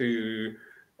us to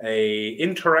a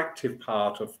interactive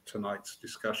part of tonight's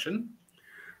discussion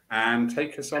and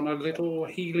take us on a little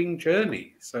healing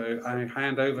journey. So I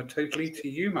hand over totally to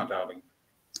you, my darling.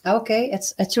 Okay,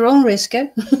 it's at your own risk, eh?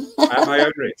 At my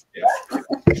own risk,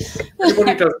 yes.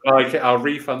 Anybody does like it, I'll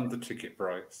refund the ticket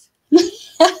price.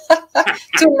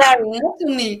 To Larry, not to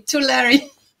me, to Larry.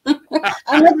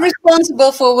 I'm not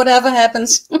responsible for whatever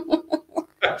happens.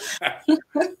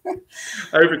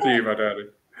 Over to you, my darling.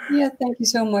 Yeah, thank you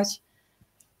so much.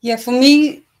 Yeah, for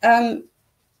me,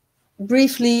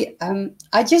 briefly,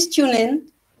 I just tune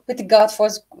in with the God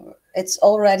Force. It's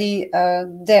already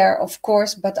there, of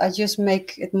course, but I just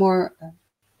make it more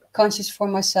conscious for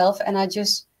myself, and I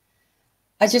just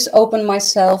open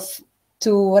myself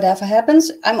to whatever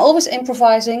happens. I'm always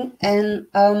improvising, and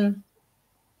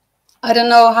I don't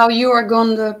know how you are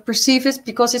going to perceive it,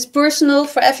 because it's personal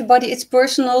for everybody. It's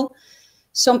personal.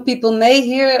 Some people may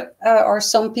hear or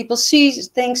some people see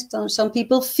things, some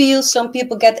people feel, some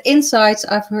people get insights.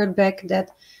 I've heard back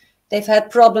that they've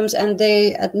had problems and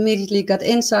they immediately got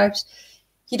insights.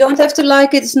 You don't have to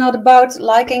like it. It's not about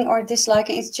liking or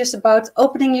disliking. It's just about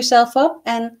opening yourself up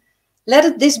and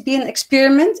let this be an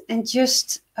experiment, and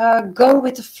just go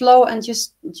with the flow, and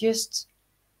just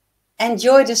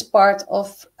enjoy this part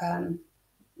of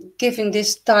giving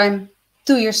this time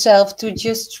to yourself to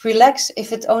just relax.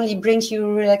 If it only brings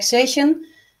you relaxation,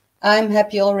 I'm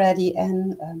happy already.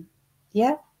 And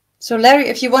so Larry,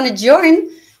 if you want to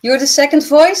join, you're the second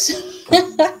voice.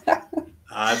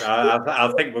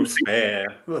 I think we'll spare.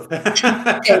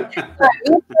 Okay.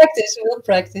 We'll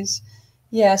practice.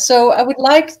 Yeah, so I would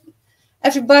like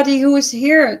everybody who is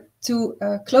here to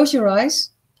close your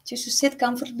eyes, just to sit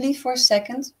comfortably for a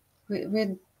second.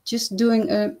 We're just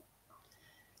doing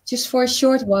just for a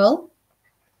short while.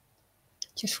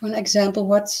 Just for an example,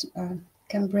 what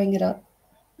can bring it up.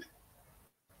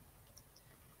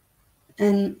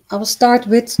 And I will start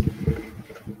with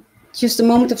just a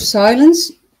moment of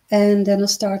silence, and then I'll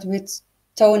start with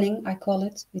toning, I call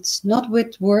it. It's not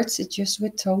with words, it's just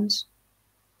with tones,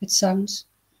 with sounds.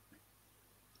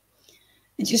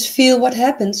 And just feel what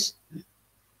happens.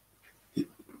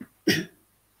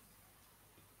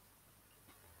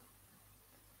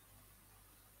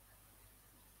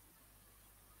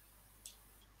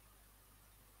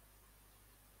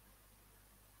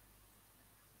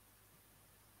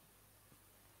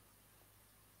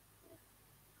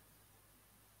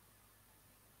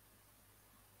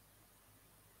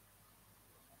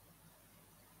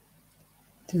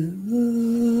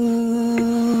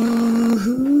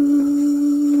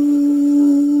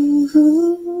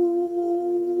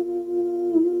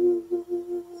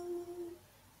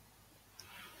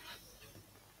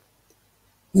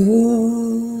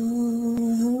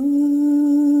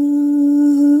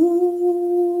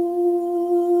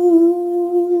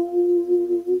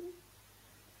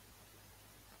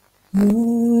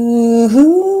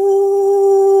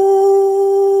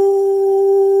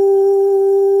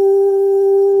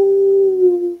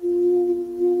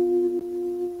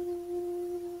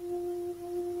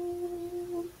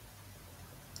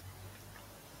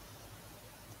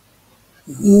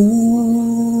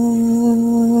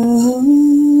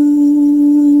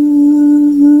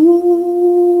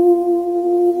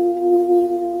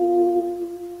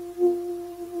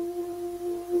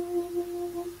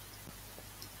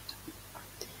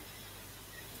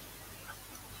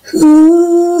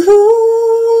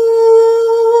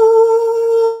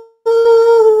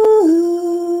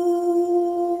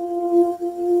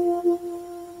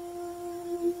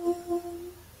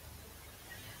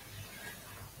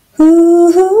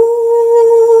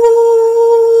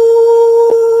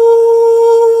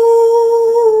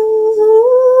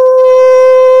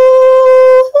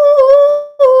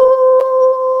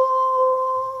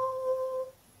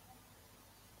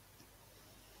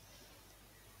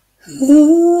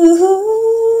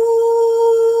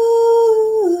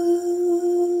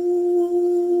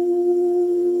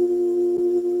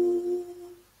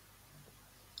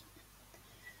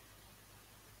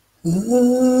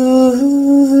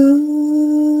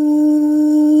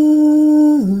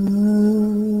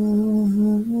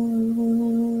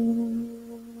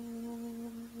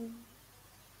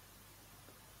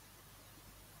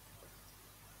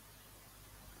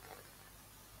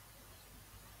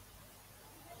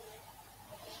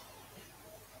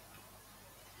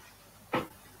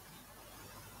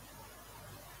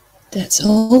 That's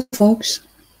all, folks.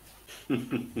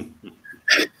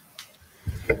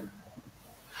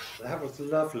 That was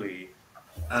lovely.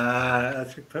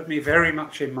 It put me very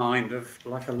much in mind of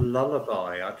like a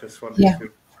lullaby. I just wanted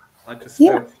to, I just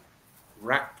felt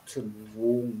wrapped and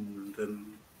warmed and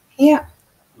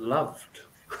loved.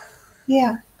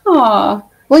 Yeah. Oh,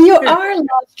 well, you are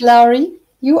loved, Larry.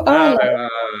 You are loved.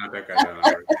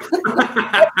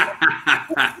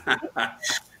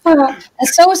 And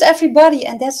so is everybody.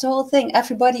 And that's the whole thing.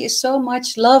 Everybody is so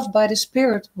much loved by the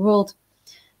spirit world.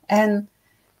 And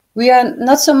we are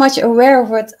not so much aware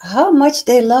of it, how much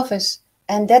they love us.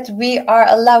 And that we are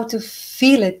allowed to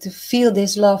feel it, to feel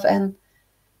this love and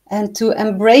to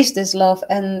embrace this love.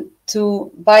 And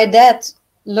to, by that,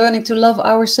 learning to love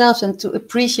ourselves and to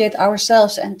appreciate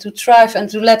ourselves and to thrive and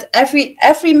to let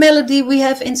every melody we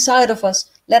have inside of us,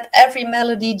 let every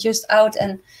melody just out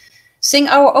and sing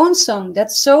our own song.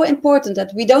 That's so important,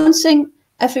 that we don't sing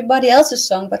everybody else's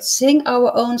song, but sing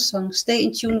our own song. Stay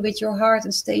in tune with your heart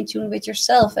and stay in tune with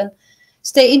yourself and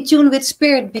stay in tune with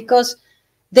spirit, because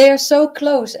they are so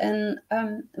close. And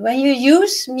when you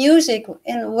use music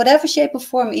in whatever shape or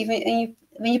form, even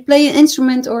when you play an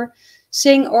instrument or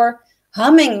sing or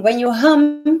humming, when you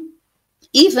hum,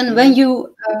 even when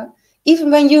you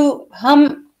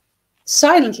hum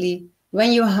silently,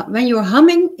 when you're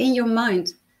humming in your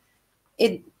mind,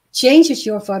 it changes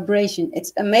your vibration.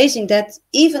 It's amazing that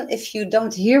even if you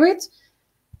don't hear it,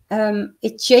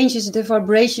 it changes the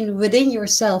vibration within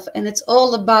yourself. And it's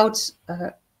all about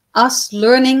us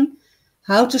learning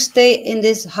how to stay in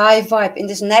this high vibe, in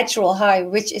this natural high,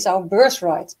 which is our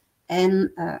birthright.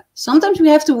 And sometimes we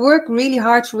have to work really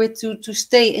hard for it to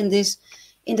stay in this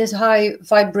high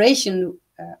vibration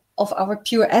of our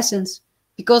pure essence,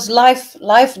 because life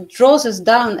draws us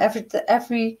down.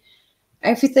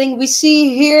 Everything we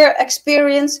see, hear,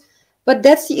 experience, but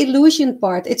that's the illusion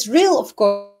part. It's real, of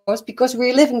course, because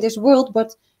we're living this world.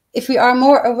 But if we are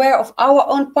more aware of our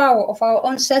own power, of our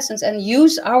own essence, and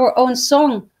use our own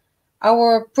song,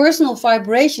 our personal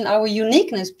vibration, our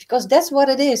uniqueness, because that's what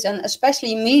it is. And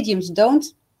especially mediums,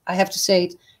 I have to say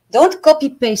it, don't copy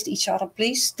paste each other,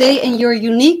 please. Stay in your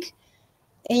unique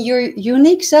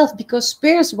self, because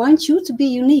spirits want you to be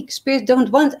unique. Spirits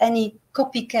don't want any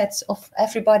copycats of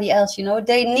everybody else,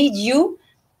 They need you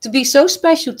to be so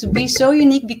special, to be so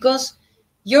unique, because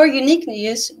your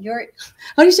uniqueness, your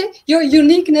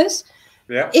uniqueness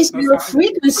is your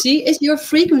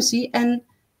frequency, and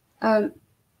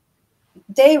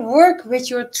they work with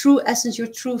your true essence, your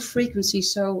true frequency.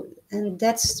 So, and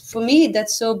that's, for me,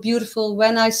 that's so beautiful.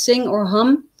 When I sing or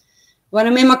hum, when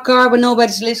I'm in my car, when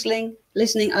nobody's listening,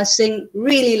 I sing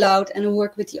really loud and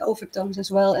work with the overtones as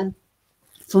well. And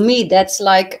for me, that's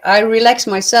like, I relax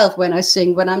myself when I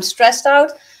sing. When I'm stressed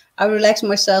out, I relax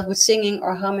myself with singing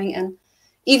or humming. And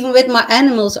even with my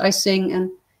animals, I sing.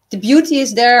 And the beauty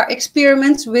is there are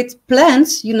experiments with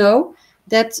plants,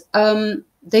 that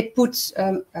they put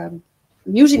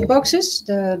music boxes,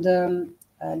 the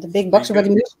big box where the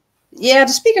music. Yeah,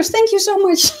 the speakers. Thank you so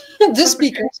much. The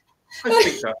speakers.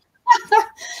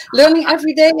 Learning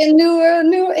every day a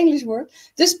new English word.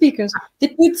 The speakers.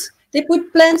 They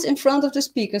put plants in front of the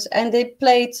speakers, and they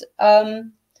played.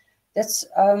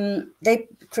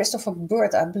 Christopher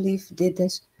Bird, I believe, did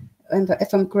this.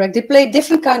 If I'm correct, they played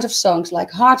different kinds of songs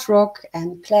like hard rock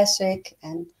and classic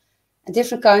and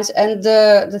different kinds. And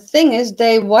the thing is,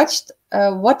 they watched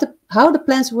how the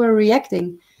plants were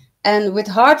reacting. And with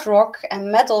hard rock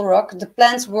and metal rock, the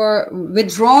plants were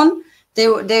withdrawn.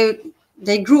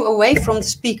 They grew away from the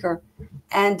speaker,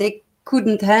 and they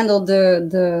couldn't handle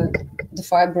the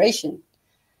vibration.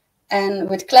 And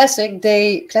with classic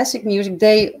music,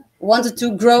 they wanted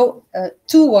to grow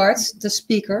towards the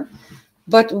speaker.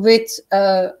 But with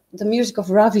the music of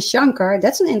Ravi Shankar,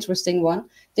 that's an interesting one.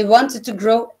 They wanted to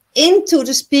grow into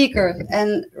the speaker,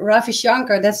 and Ravi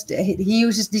Shankar, he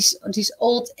uses these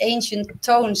old ancient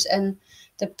tones and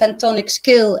the pentatonic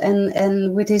scale,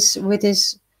 and with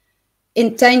his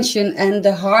intention and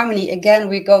the harmony. Again,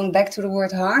 we're going back to the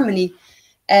word harmony,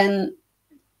 and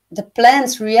the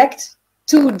plants react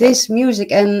to this music.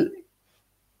 And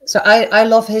so I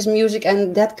love his music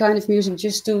and that kind of music,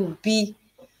 just to be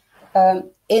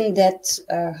in that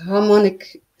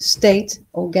harmonic state,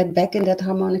 or get back in that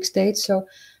harmonic state. So,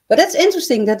 but that's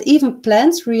interesting that even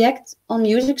plants react on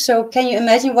music. So can you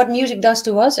imagine what music does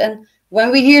to us? And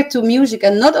when we hear to music,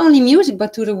 and not only music,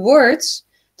 but to the words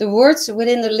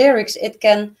within the lyrics, it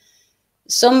can,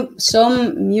 some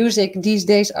music these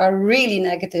days are really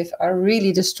negative, are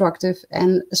really destructive,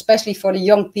 and especially for the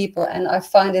young people. And I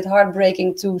find it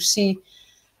heartbreaking to see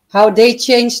how they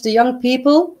change the young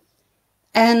people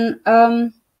and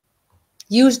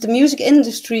use the music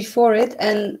industry for it.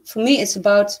 And for me, it's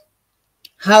about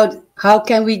how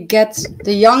can we get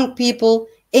the young people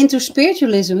into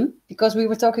spiritualism, because we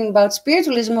were talking about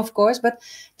spiritualism, of course, but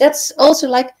that's also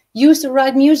like, use the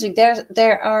right music.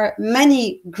 There are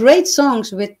many great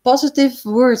songs with positive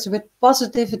words, with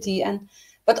positivity,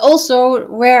 but also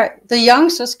where the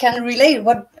youngsters can relate,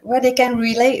 where they can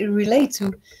relate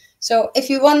to. So if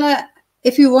you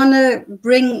wanna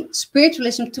bring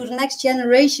spiritualism to the next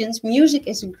generations, music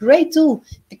is a great tool,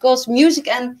 because music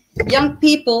and young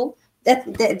people, that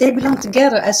they belong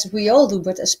together, as we all do,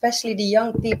 but especially the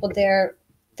young people,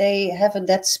 they have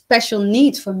that special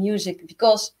need for music,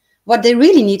 because what they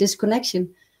really need is connection,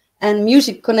 and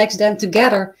music connects them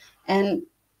together. And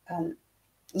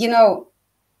the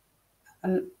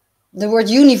word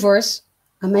universe,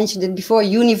 I mentioned it before,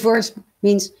 universe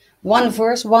means one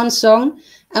verse, one song,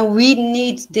 and we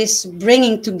need this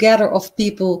bringing together of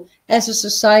people as a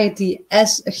society,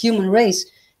 as a human race,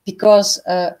 because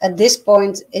at this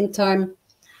point in time,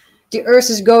 the earth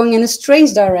is going in a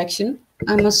strange direction,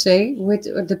 I must say, with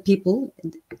the people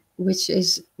which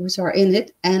are in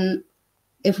it. And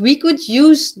if we could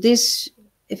use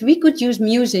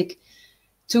music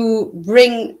to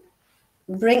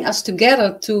bring us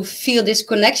together, to feel this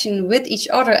connection with each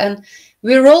other, and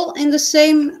we're all on the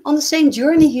same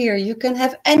journey here. You can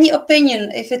have any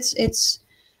opinion, if it's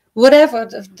whatever,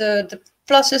 the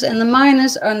pluses and the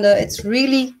minuses, and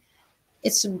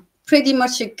it's pretty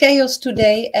much a chaos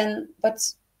today,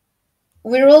 but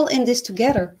we're all in this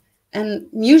together. And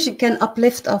music can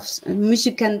uplift us, and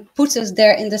music can put us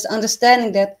there in this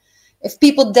understanding that if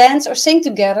people dance or sing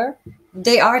together,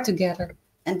 they are together.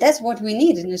 And that's what we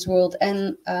need in this world.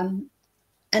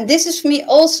 And this is, for me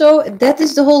also, that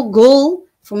is the whole goal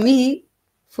for me,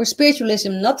 for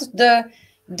spiritualism, not the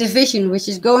division which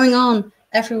is going on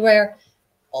everywhere.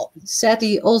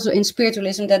 Sadly, also in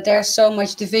spiritualism, that there's so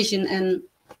much division, and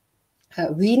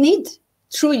we need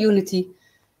true unity.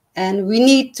 And we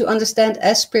need to understand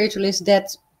as spiritualists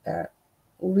that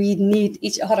we need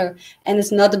each other. And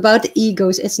it's not about the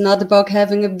egos. It's not about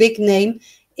having a big name.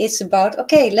 It's about,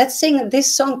 okay, let's sing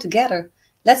this song together.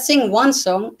 Let's sing one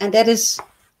song, and that is,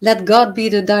 let God be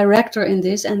the director in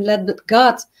this, and let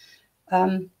God,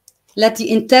 let the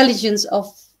intelligence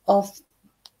of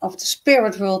the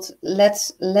spirit world, let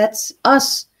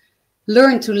us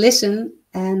learn to listen,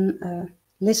 and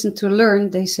listen to learn,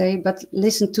 they say, but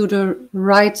listen to the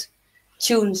right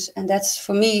tunes. And that's,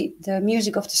 for me, the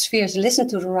music of the spheres. Listen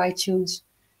to the right tunes,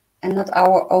 and not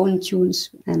our own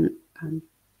tunes, and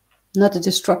not the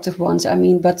destructive ones, I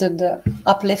mean, but the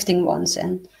uplifting ones.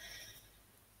 And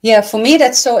yeah, for me,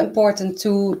 that's so important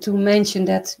to mention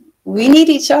that we need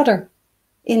each other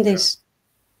in this.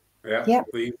 Yeah.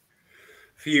 The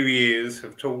few years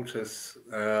have taught us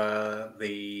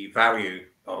the value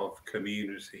of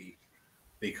community,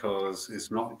 because it's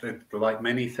not, like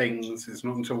many things, it's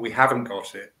not until we haven't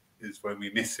got it is when we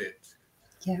miss it.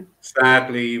 Yeah.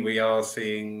 Sadly, we are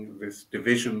seeing this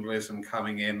divisionalism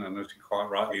coming in, and as you quite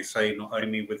rightly say, not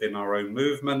only within our own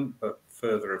movement, but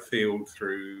further afield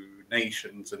through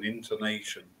nations and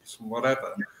internations and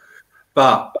whatever.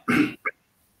 But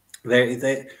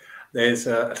there's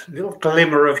a little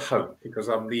glimmer of hope, because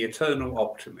I'm the eternal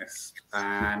optimist,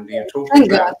 and you talk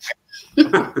about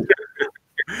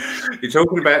You're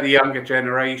talking about the younger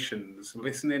generations,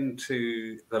 listening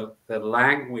to the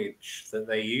language that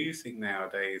they're using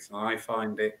nowadays, and I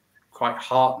find it quite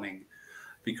heartening,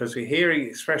 because we're hearing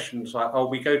expressions like, "Oh,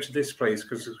 we go to this place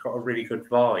because it's got a really good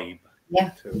vibe."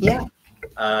 Yeah, yeah.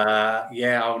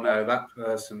 Yeah, oh no, that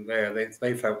person there,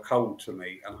 they felt cold to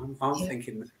me. And I'm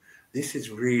thinking, this is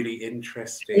really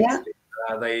interesting. Yeah.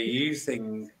 They're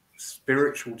using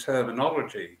spiritual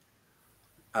terminology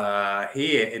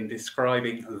here in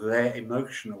describing their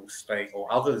emotional state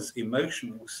or others'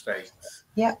 emotional states.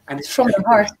 Yeah, And it's from the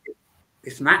heart.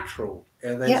 It's natural.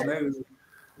 There's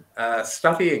no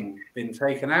studying been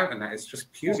taken out in that. It's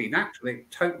just purely natural. They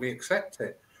totally accept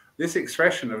it. This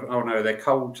expression of, oh no, they're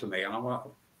cold to me, and I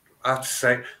have to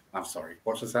say, I'm sorry,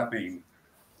 what does that mean?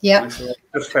 Yeah. And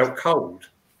I just felt cold.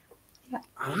 Yeah.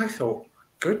 And I thought,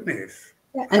 goodness.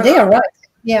 Yeah. And they are right.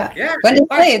 Yeah. When they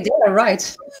say it, they are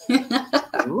right.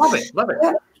 Love it, love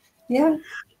it. Yeah.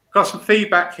 Got some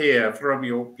feedback here from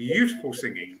your beautiful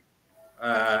singing.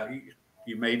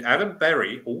 You made Adam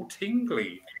Berry all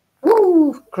tingly.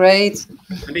 Ooh, great.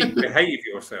 And you behave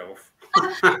yourself.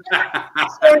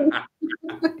 Sorry.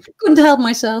 Couldn't help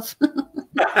myself.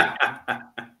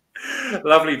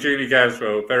 Lovely, Julie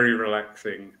Gaswell, very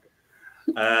relaxing.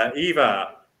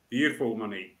 Eva, beautiful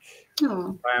Monique.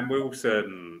 Oh. Graham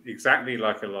Wilson, exactly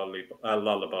like a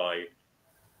lullaby.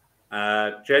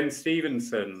 Jen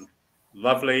Stevenson,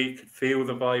 lovely, could feel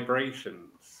the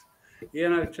vibrations. You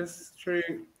know, just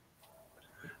true.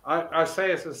 I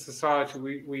say as a society,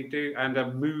 we do, and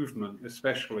a movement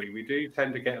especially, we do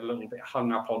tend to get a little bit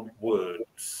hung up on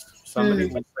words. Somebody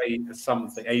will say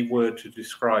something, a word to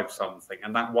describe something,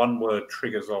 and that one word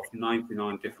triggers off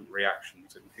 99 different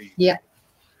reactions in people. Yeah.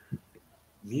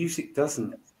 Music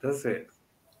doesn't, does it?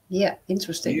 Yeah,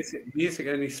 interesting. Music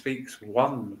only speaks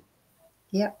one.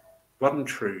 Yeah. One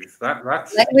truth.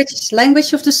 That's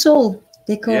language of the soul,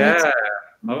 they call it.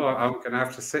 Oh, I'm going to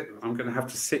have to sit. I'm going to have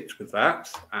to sit with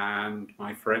that and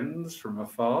my friends from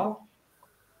afar.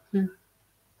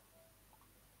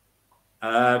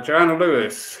 Joanna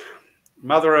Lewis,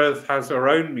 Mother Earth has her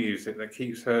own music that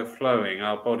keeps her flowing.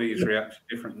 Our bodies react to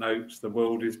different notes. The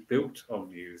world is built on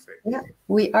music. Yeah,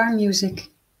 we are music.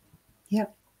 Yeah.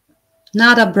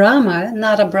 Nada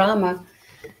Brahma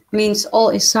means all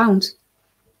is sound.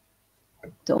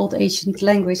 The old ancient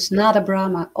language, Nada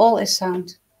Brahma, all is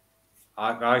sound.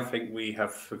 I think we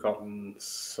have forgotten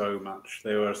so much.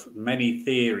 There were many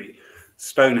theories.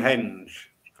 Stonehenge,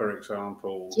 for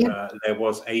example, there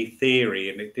was a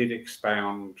theory, and it did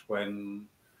expound when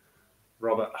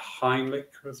Robert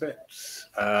Heinrich, was it?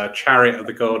 Chariot of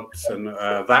the Gods and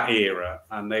that era.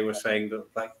 And they were saying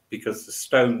that because the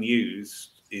stone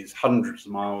used is hundreds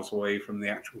of miles away from the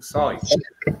actual site.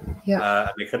 And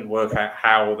they couldn't work out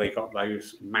how they got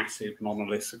those massive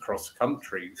monoliths across the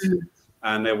countries.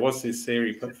 And there was this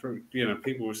theory put through, you know,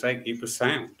 people were saying it was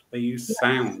sound. They used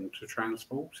sound to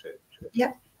transport it.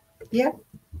 Yeah. Yeah.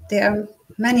 There are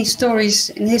many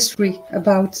stories in history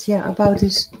about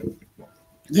this.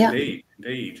 Yeah.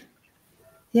 Indeed.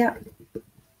 Yeah.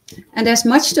 And there's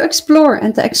much to explore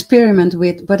and to experiment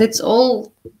with, but it's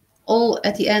all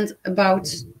at the end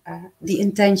about the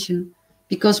intention.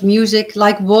 Because music,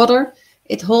 like water,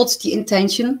 it holds the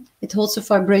intention. It holds the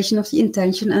vibration of the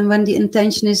intention. And when the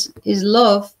intention is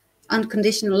love,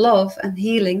 unconditional love and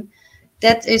healing,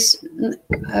 that is,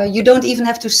 you don't even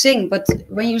have to sing. But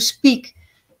when you speak,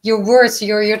 your words,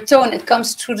 your tone, it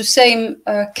comes through the same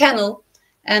canal.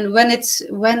 And when it's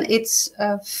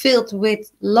filled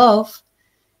with love,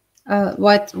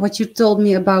 what you told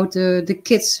me about the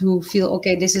kids who feel,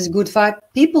 okay, this is good vibe.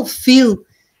 People feel,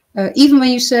 even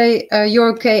when you say you're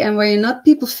okay and when you're not,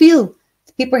 people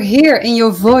hear in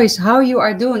your voice how you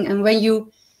are doing. And when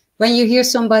you hear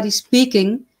somebody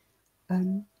speaking,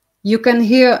 you can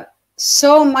hear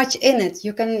so much in it.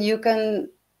 You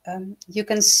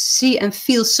can see and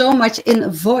feel so much in a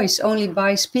voice only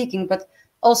by speaking. But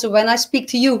also when I speak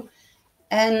to you,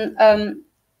 and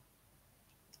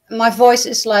my voice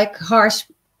is like harsh,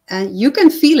 and you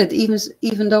can feel it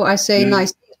even though I say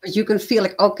nice things, but you can feel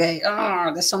like, okay,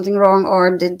 there's something wrong,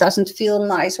 or it doesn't feel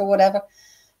nice or whatever.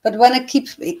 But when I keep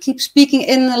speaking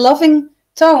in a loving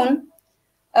tone,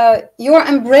 you're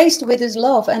embraced with His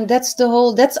love, and that's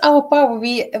our power.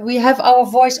 We have our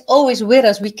voice always with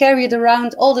us. We carry it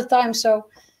around all the time. So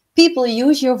people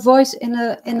use your voice in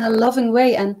a loving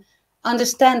way and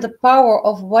understand the power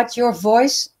of what your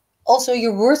voice, also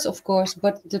your words, of course,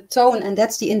 but the tone, and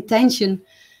that's the intention.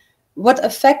 What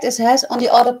effect it has on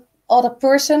the other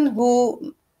person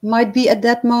who might be at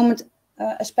that moment,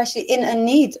 especially in a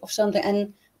need of something,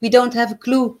 and we don't have a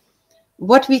clue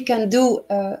what we can do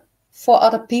for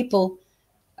other people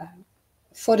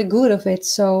for the good of it.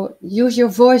 So use your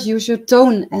voice, use your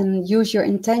tone, and use your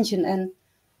intention, and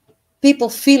people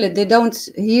feel it. They don't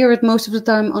hear it most of the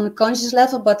time on a conscious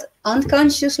level, but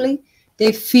unconsciously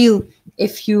they feel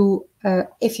if you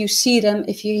see them,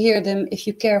 if you hear them, if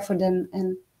you care for them,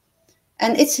 and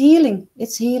it's healing.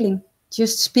 It's healing.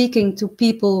 Just speaking to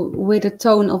people with a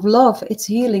tone of love, it's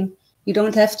healing. You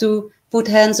don't have to put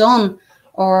hands on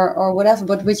or whatever,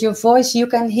 but with your voice you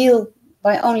can heal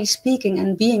by only speaking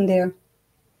and being there.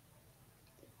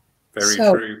 Very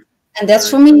true. And that's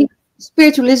for me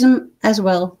spiritualism as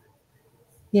well.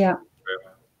 Yeah.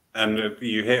 And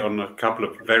you hit on a couple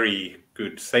of very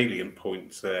good salient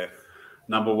points there.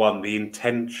 Number one, the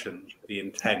intention. The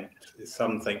intent is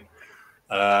something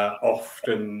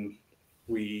often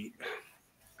we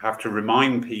have to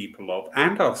remind people of,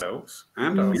 and ourselves,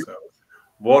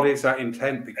 what is that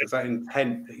intent? Because that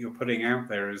intent that you're putting out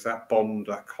there is that bond,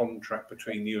 that contract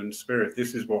between you and spirit.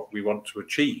 This is what we want to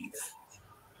achieve.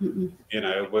 You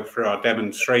know, through our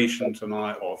demonstration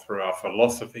tonight, or through our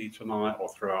philosophy tonight, or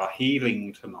through our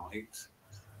healing tonight,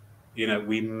 you know,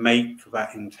 we make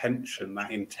that intention, that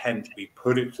intent, we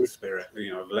put it to spirit,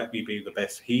 you know, let me be the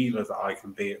best healer that I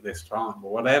can be at this time,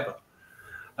 or whatever.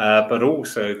 But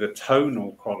also the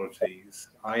tonal qualities.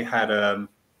 I had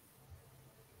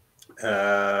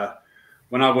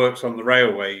when I worked on the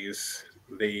railways,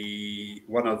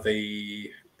 one of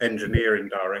the engineering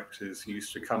directors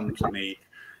used to come to me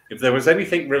if there was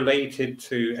anything related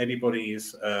to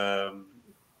anybody's,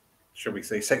 shall we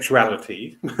say,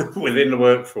 sexuality within the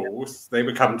workforce, they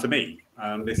would come to me.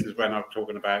 This is when I'm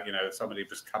talking about, you know, somebody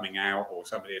was coming out, or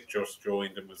somebody had just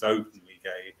joined and was openly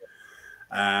gay.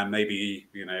 Maybe,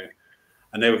 you know,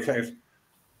 and they would say,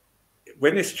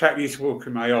 when this chap used to walk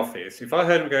in my office, if I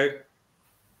heard him go,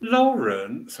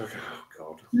 Lawrence, I go, oh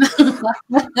God.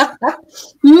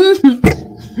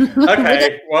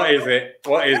 Okay, what is it?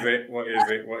 What is it? What is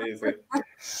it? What is it?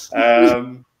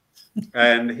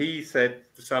 And he said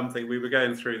something, we were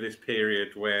going through this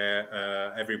period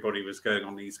where everybody was going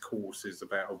on these courses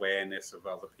about awareness of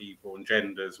other people and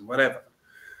genders and whatever.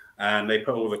 And they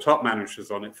put all the top managers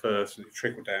on it first, and it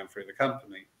trickled down through the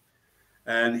company.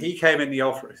 And he came in the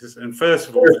office, and first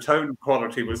of all, the tone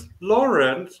quality was,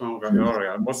 Lawrence. Oh, God, all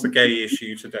right, what's the gay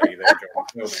issue today then,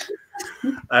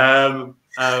 John?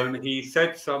 Tell me. He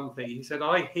said something. He said,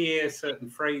 I hear certain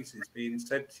phrases being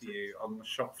said to you on the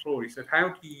shop floor. He said, how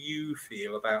do you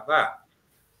feel about that?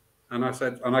 And I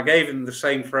said, and I gave him the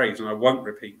same phrase, and I won't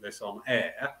repeat this on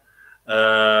air.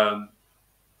 But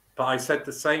I said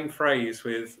the same phrase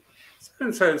with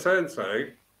so-and-so and so-and-so.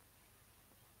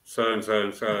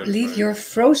 So-and-so. I believe you're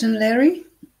frozen, Larry.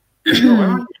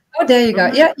 Oh, there you go.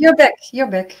 Yeah, you're back. You're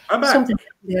back. I'm back. Something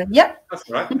there. Yeah. That's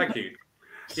right. Thank you.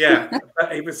 Yeah,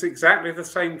 it was exactly the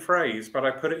same phrase, but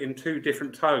I put it in two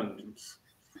different tones.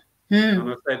 And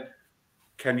I said,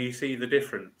 can you see the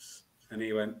difference? And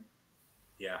he went,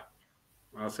 yeah.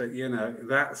 I said, you know,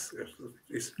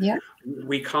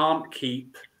 we can't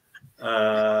keep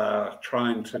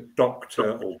trying to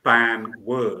doctor or ban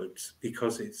words,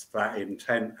 because it's that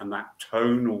intent and that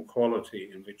tonal quality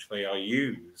in which they are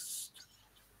used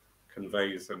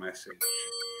conveys the message.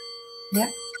 Yeah.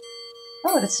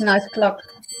 Oh, that's a nice clock.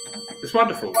 It's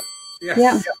wonderful. Yes.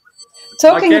 Yeah.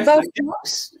 Talking about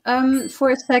clocks for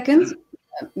a second.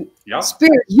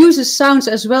 Spirit uses sounds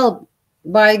as well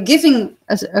by giving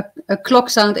us a clock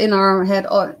sound in our head,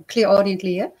 or clear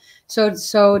audiently. Yeah?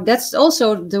 So that's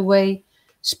also the way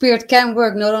spirit can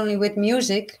work, not only with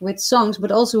music, with songs,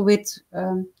 but also with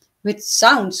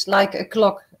sounds like a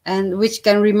clock, and which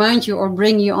can remind you or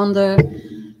bring you on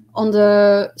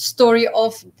the story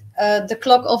of the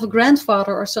clock of a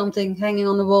grandfather or something hanging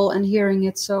on the wall and hearing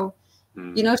it. So,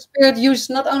 you know, spirit uses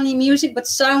not only music, but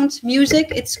sound,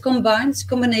 music. It's combined, it's a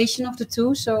combination of the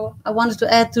two. So I wanted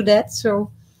to add to that. So,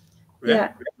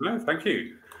 yeah. No, thank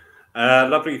you.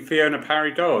 Lovely Fiona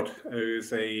Parry-Dodd,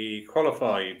 who's a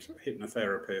qualified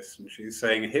hypnotherapist, and she's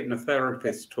saying a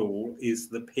hypnotherapist tool is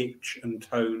the pitch and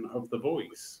tone of the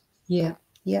voice. Yeah,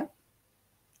 yeah.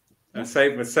 And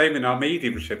same in our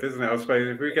mediumship, isn't it? I suppose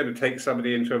if we're going to take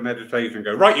somebody into a meditation and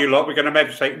go, right, you lot, we're going to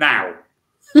meditate now.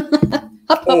 or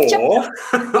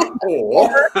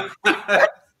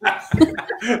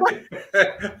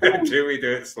do we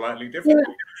do it slightly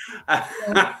differently?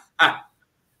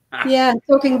 Yeah,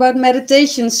 talking about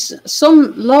meditations,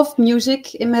 some love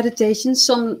music in meditation,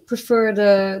 some prefer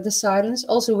the silence,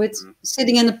 also with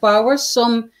sitting in the power.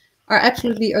 Some are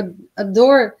absolutely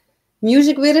adore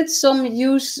music with it. Some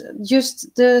use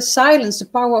just the silence, the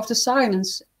power of the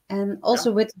silence, and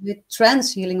also with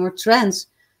trance healing or trance.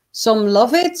 Some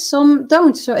love it, some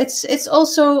don't. So it's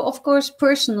also, of course,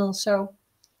 personal. So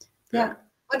yeah.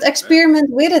 But experiment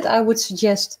with it, I would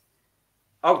suggest.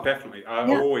 Oh, definitely. I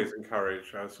always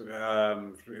encourage,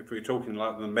 if we're talking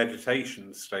like the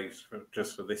meditation state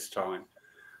just for this time,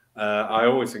 I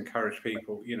always encourage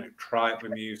people, you know, try it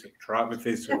with music, try it with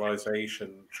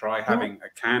visualization, try having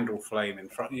a candle flame in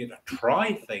front of you,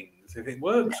 try things. If it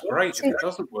works, great. If it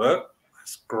doesn't work,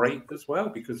 that's great as well,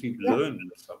 because you've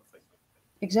learned something.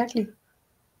 Exactly.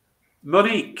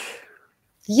 Monique.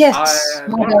 Yes,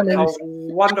 my darling. A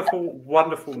wonderful,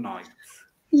 wonderful night.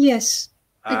 Yes,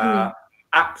 agree.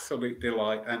 Absolute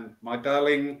delight. And my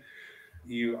darling,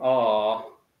 you are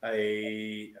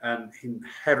an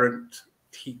inherent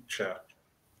teacher.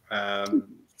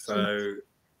 So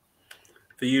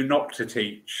for you not to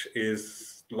teach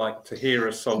is like to hear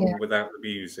a song without the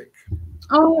music.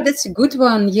 Oh, that's a good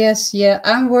one. Yes,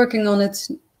 I'm working on it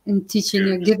in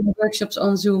teaching, giving workshops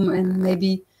on Zoom and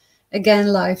maybe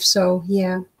again live. So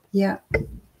yeah.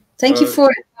 Thank you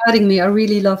for inviting me. I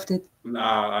really loved it.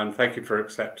 And thank you for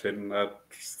accepting.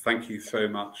 Thank you so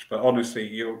much. But honestly,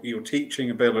 your teaching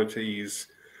abilities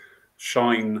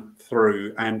shine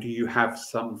through, and you have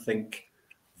something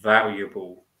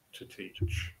valuable to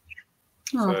teach.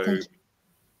 Oh, so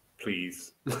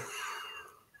please.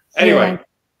 Anyway,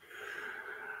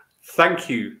 thank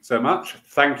you so much.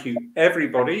 Thank you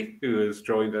everybody who has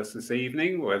joined us this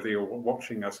evening, whether you're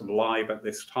watching us live at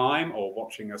this time or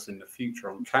watching us in the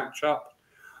future on catch up.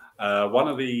 One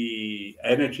of the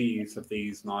energies of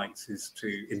these nights is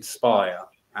to inspire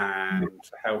and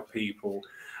to help people.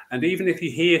 And even if you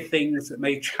hear things that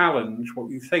may challenge what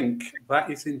you think,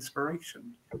 that is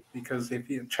inspiration. Because if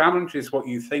it challenges what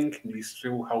you think and you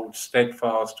still hold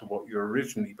steadfast to what you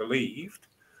originally believed,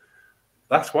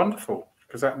 that's wonderful,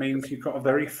 because that means you've got a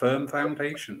very firm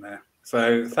foundation there.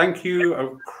 So thank you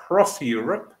across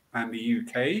Europe and the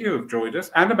UK who have joined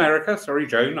us, and America. Sorry,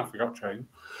 Joan, I forgot Joan.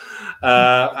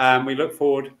 And we look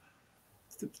forward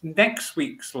to next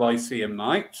week's Lyceum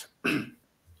night.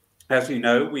 As you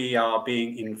know, we are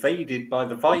being invaded by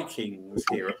the Vikings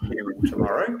here at Poole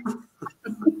tomorrow.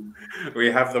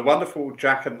 We have the wonderful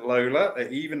Jack and Lola,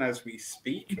 that even as we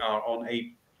speak, are on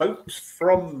a boat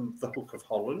from the Hook of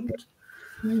Holland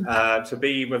to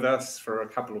be with us for a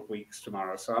couple of weeks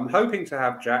tomorrow. So I'm hoping to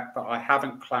have Jack, but I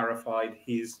haven't clarified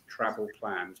his travel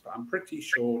plans. But I'm pretty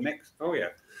sure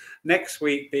next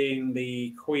week being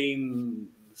the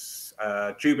Queen's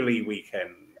Jubilee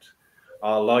weekend,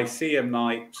 our Lyceum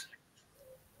night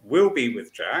will be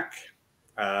with Jack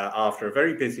after a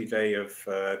very busy day of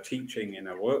teaching in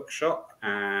a workshop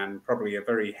and probably a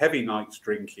very heavy night's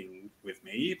drinking with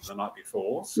me the night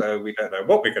before. So we don't know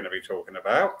what we're going to be talking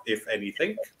about, if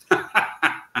anything.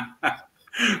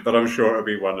 But I'm sure it'll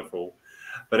be wonderful.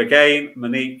 But again,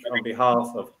 Monique, on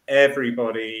behalf of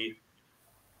everybody,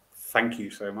 thank you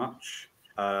so much.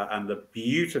 And the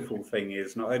beautiful thing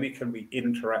is, not only can we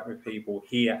interact with people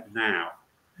here now,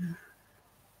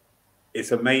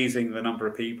 it's amazing the number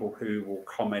of people who will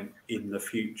comment in the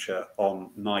future on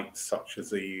nights such as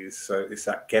these. So it's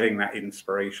that getting that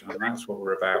inspiration, and that's what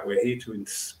we're about. We're here to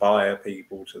inspire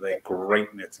people to their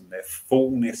greatness and their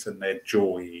fullness and their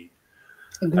joy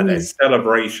and their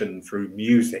celebration through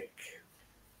music.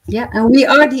 Yeah, and we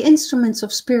are the instruments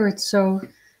of spirit. So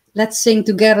let's sing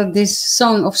together this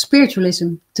song of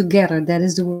spiritualism together. That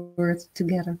is the word,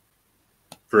 together.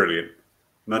 Brilliant.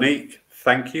 Monique,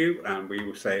 thank you. And we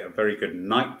will say a very good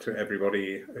night to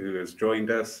everybody who has joined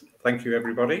us. Thank you,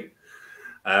 everybody.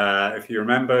 If you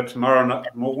remember, tomorrow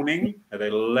morning at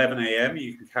 11 a.m.,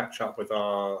 you can catch up with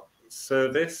our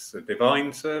service, a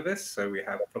divine service. So we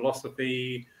have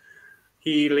philosophy,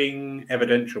 healing,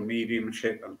 evidential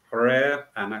mediumship, and prayer.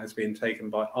 And that has been taken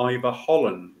by Ivor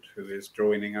Holland, who is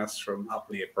joining us from up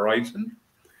near Brighton.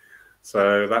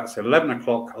 So that's 11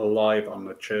 o'clock live on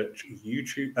the church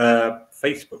YouTube,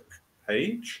 Facebook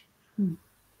page.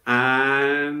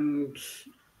 And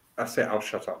that's it. I'll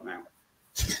shut up now.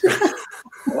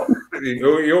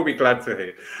 You'll be glad to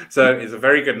hear. So it's a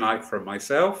very good night from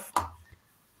myself.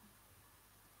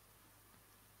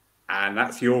 And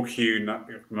that's your cue,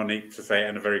 Monique, to say,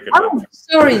 and a very good night.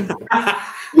 Sorry.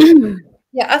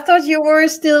 Yeah, I thought you were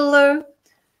still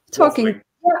talking. Yeah.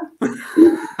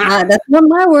 That's not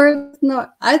my word. No,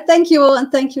 I thank you all,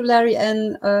 and thank you, Larry.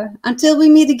 And until we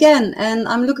meet again, and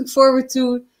I'm looking forward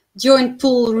to join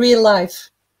Poole real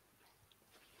life.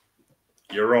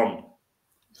 You're on.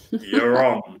 You're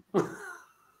on.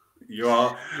 You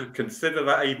are. Consider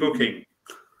that a booking.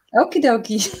 Okie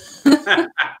dokie.